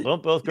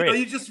 Casablanca, both great. You know,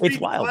 you just read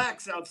it's wild.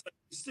 plaques outside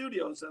the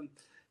studios,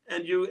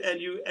 and you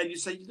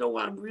say, you know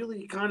what, I'm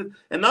really kind of,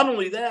 and not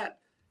only that,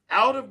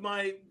 out of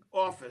my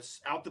office,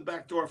 out the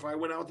back door. If I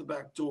went out the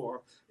back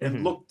door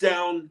and looked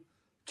down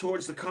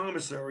towards the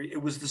commissary,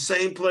 it was the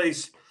same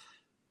place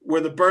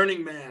where the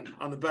Burning Man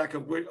on the back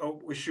of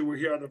Wish You Were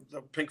Here on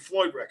the Pink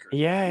Floyd record.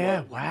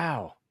 Yeah.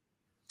 Wow.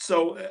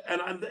 So,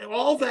 and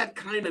all that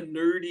kind of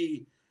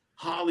nerdy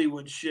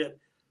Hollywood shit,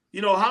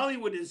 you know,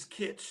 Hollywood is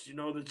kitsch, you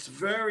know, that's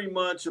very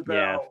much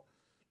about,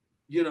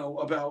 you know,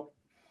 about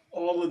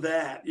all of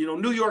that. You know,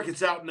 New York,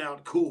 it's out and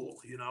out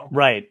cool, you know.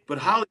 Right. But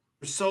Hollywood,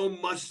 there's so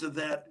much of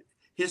that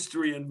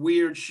history and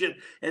weird shit,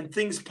 and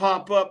things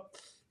pop up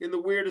in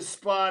the weirdest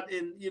spot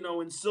in, you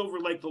know, in Silver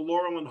Lake. The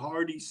Laurel and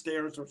Hardy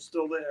stairs are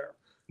still there.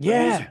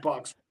 Yeah. The music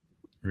box.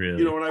 Really?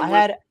 You know, and I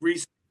went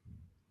recently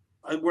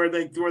where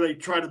they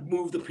try to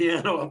move the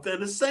piano up there.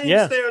 The same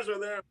stairs are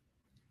there.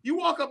 You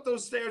walk up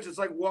those stairs, it's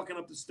like walking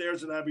up the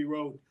stairs at Abbey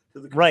Road to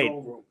the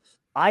control room.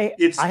 I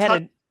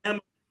had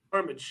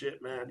a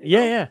shit, man.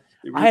 Yeah.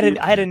 Really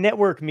I had a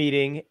network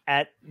meeting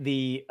at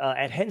the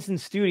at Henson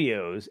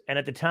Studios, and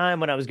at the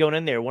time when I was going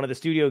in there, one of the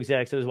studio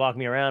execs that was walking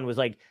me around was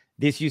like,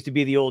 "This used to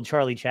be the old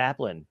Charlie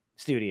Chaplin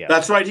studio."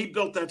 That's right. He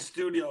built that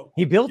studio.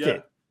 He built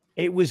it.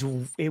 It was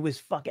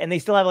fucking, and they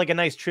still have like a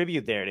nice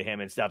tribute there to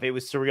him and stuff. It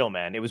was surreal,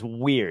 man. It was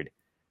weird.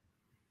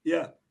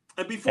 Yeah,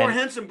 and before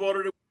Henson bought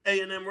it, it was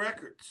A&M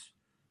Records.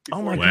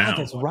 Oh my God,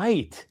 that's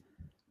right.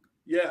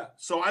 Yeah,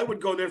 so I would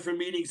go there for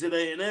meetings at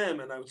A&M,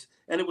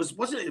 and it was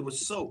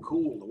so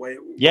cool the way it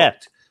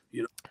worked.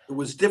 You know, it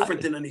was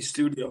different than any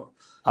studio.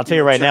 I'll tell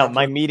you right now,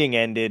 my meeting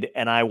ended,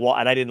 and I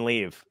didn't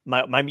leave.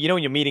 My you know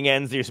when your meeting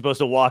ends, you're supposed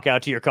to walk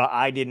out to your car.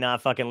 I did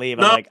not fucking leave.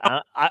 I'm like,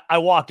 I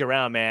walked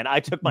around, man. I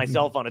took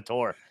myself on a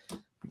tour.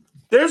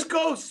 There's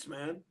ghosts,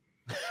 man.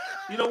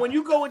 You know, when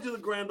you go into the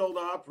Grand Ole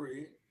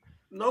Opry,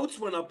 notes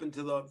went up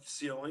into the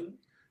ceiling,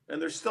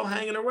 and they're still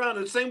hanging around.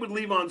 And the same with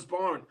Levon's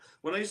barn.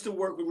 When I used to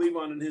work with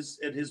Levon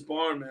at his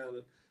barn,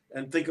 man,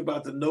 and think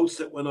about the notes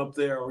that went up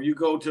there, or you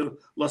go to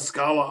La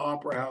Scala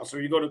Opera House,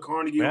 or you go to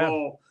Carnegie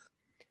Hall,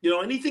 you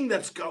know, anything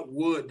that's got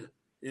wood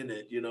in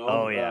it, you know.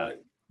 Oh yeah,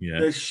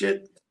 the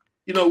shit.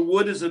 You know,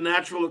 wood is a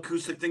natural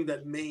acoustic thing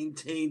that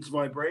maintains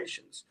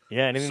vibrations.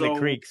 Yeah, anything that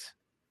creaks.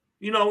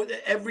 You know,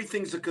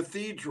 everything's a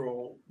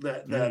cathedral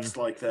that's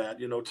like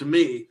that. You know, to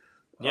me.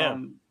 Yeah.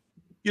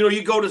 You know,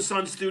 you go to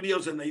Sun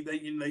Studios and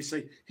they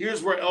say,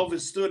 "Here's where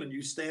Elvis stood," and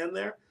you stand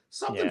there.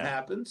 Something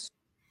happens.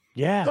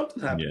 Yeah.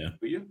 Something happens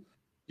for you.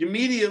 You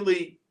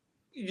immediately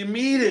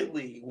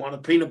want a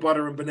peanut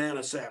butter and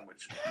banana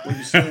sandwich when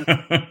you stand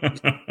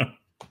there.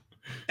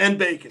 And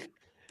bacon.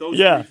 Those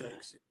three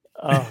things.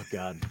 Oh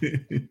God,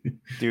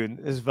 dude,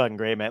 this is fucking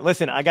great, man.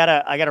 Listen, I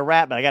gotta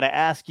wrap, but I gotta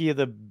ask you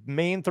the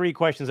main 3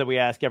 questions that we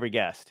ask every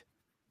guest.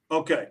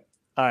 Okay.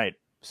 All right.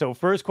 So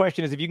first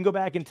question is, if you can go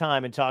back in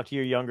time and talk to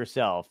your younger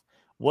self,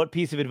 what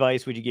piece of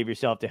advice would you give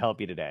yourself to help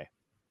you today?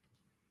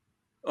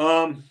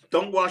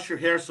 Don't wash your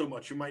hair so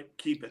much. You might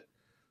keep it.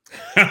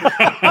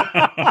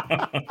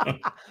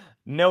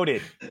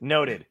 Noted.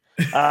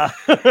 I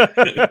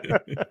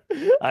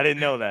didn't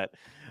know that.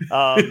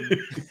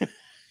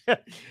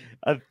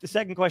 The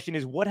second question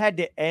is, what had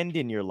to end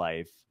in your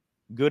life,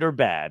 good or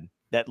bad,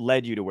 that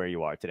led you to where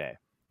you are today?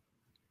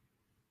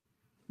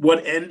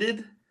 What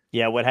ended?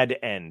 Yeah, what had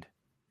to end?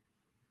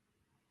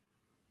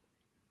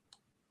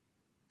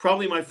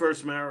 Probably my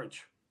first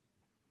marriage.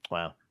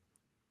 Wow.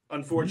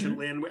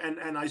 Unfortunately,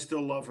 and I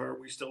still love her.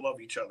 We still love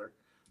each other.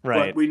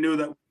 Right. But we knew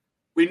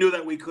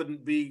that we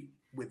couldn't be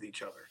with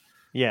each other.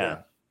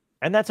 Yeah.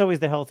 And that's always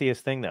the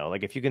healthiest thing, though.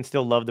 Like, if you can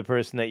still love the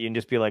person, that you can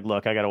just be like,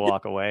 look, I got to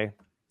walk away.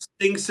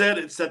 Sting said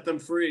it set them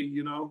free,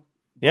 you know?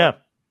 Yeah.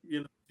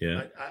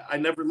 I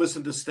never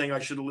listened to Sting. I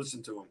should have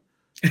listened to him.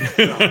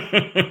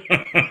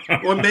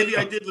 Or maybe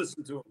I did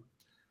listen to him.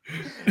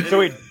 So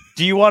wait,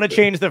 do you want to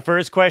change the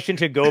first question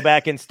to go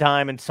back in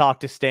time and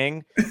talk to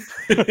Sting?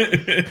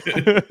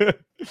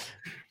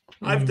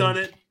 I've done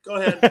it. Go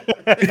ahead.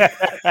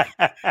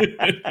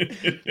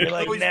 You're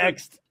like,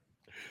 next.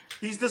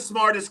 He's the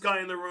smartest guy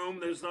in the room.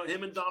 There's no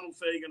him and Donald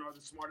Fagen are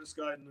the smartest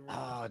guy in the room.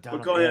 Oh,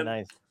 Donald, but go ahead.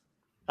 Nice.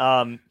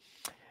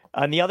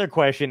 And the other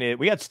question is,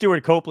 we got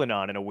Stuart Copeland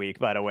on in a week,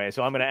 by the way,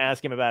 so I'm going to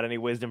ask him about any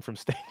wisdom from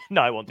Sting.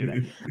 No, I won't do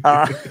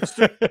that.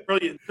 Stuart's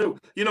brilliant too.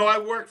 You know, I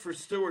worked for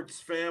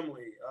Stuart's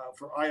family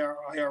for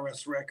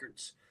IRS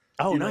Records.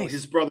 Oh, nice.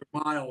 His brother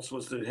Miles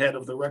was the head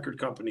of the record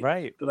company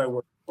that I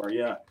worked for.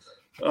 Yeah.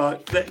 I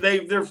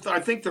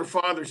think their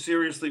father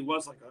seriously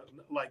was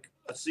like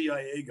a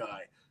CIA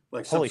guy,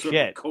 like some Holy sort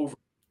shit. of covert.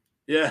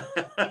 Yeah.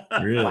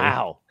 Really?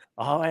 Wow.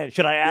 Oh,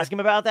 should I ask him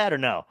about that or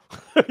no?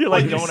 You're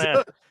like, don't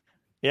ask.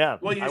 Yeah.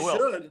 Well, you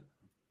should.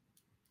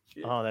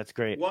 Yeah. Oh, that's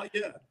great. Well,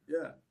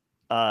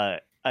 yeah.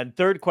 And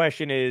third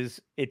question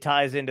is, it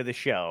ties into the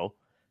show.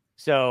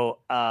 So,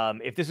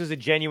 if this was a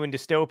genuine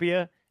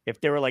dystopia, if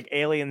there were like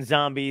alien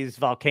zombies,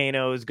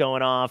 volcanoes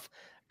going off,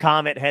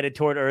 comet headed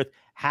toward Earth,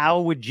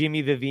 how would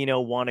Jimmy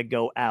Vivino want to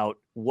go out?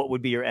 What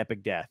would be your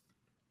epic death?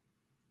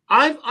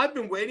 I've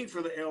been waiting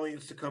for the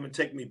aliens to come and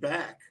take me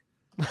back.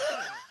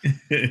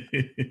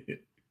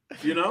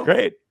 You know?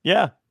 Great.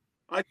 Yeah.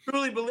 I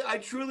truly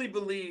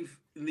believe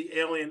in the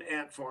alien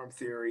ant farm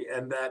theory,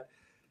 and that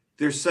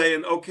they're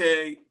saying,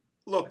 okay,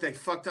 look, they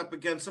fucked up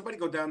again. Somebody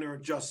go down there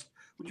and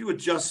would you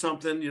adjust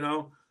something, you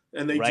know?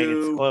 And they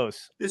do. It's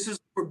close. This is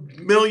for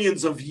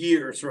millions of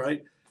years,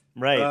 right?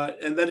 Right.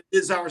 And that it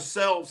is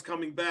ourselves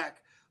coming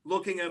back,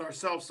 looking at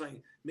ourselves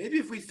saying, maybe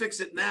if we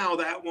fix it now,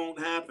 that won't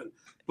happen.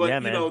 But yeah,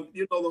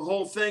 you know the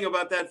whole thing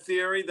about that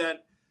theory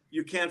that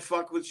you can't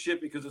fuck with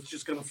shit because it's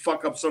just going to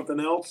fuck up something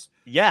else.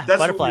 Yeah, that's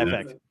butterfly what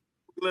effect.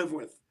 We live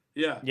with.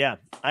 Yeah. Yeah,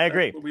 I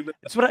agree.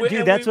 That's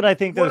what I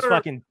think those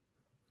fucking.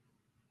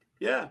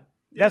 Yeah.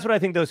 That's what I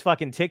think those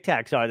fucking Tic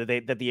Tacs are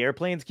that the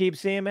airplanes keep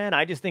seeing, man.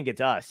 I just think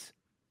it's us.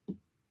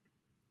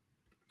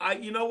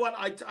 You know what?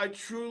 I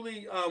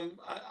truly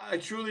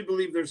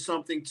believe there's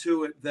something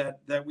to it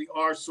that we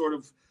are sort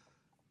of,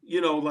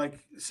 you know, like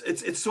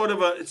it's sort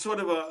of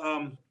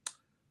a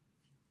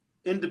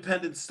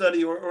independent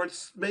study, or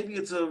it's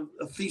a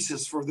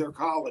thesis for their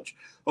college.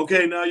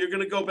 Okay, now you're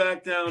going to go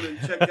back down and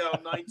check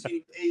out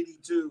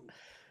 1982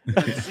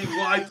 and see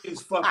why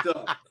things fucked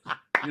up,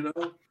 you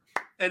know?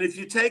 And if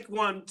you take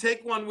one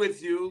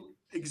with you,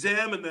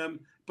 examine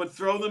them, but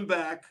throw them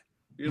back,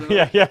 you know?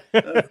 Yeah.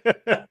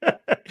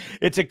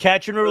 It's a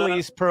catch and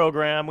release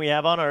program we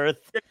have on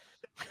Earth.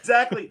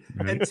 Exactly.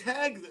 And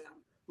tag them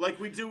like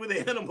we do with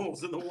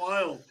animals in the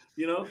wild,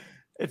 you know?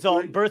 It's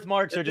all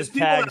birthmarks are just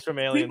tags from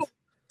aliens.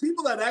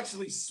 People that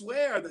actually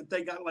swear that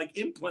they got like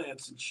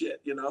implants and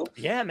shit, you know?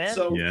 Yeah, man.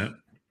 So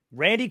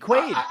Randy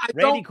Quaid.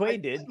 Randy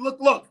Quaid did.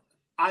 Look.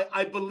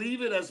 I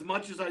believe it as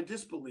much as I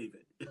disbelieve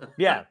it.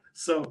 Yeah.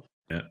 So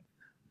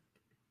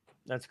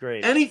that's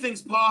great.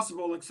 Anything's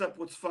possible except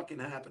what's fucking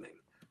happening.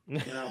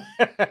 You know?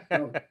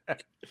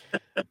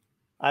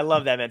 I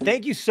love that, man.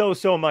 Thank you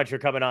so much for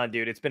coming on,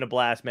 dude. It's been a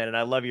blast, man, and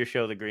I love your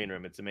show, The Green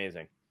Room. It's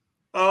amazing.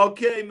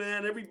 Okay,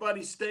 man.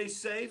 Everybody stay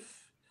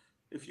safe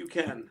if you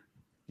can.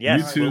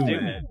 Yes, you too, will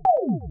do, man.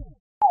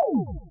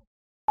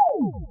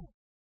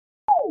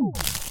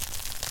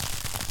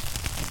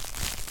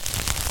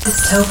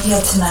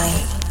 Dystopia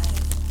Tonight.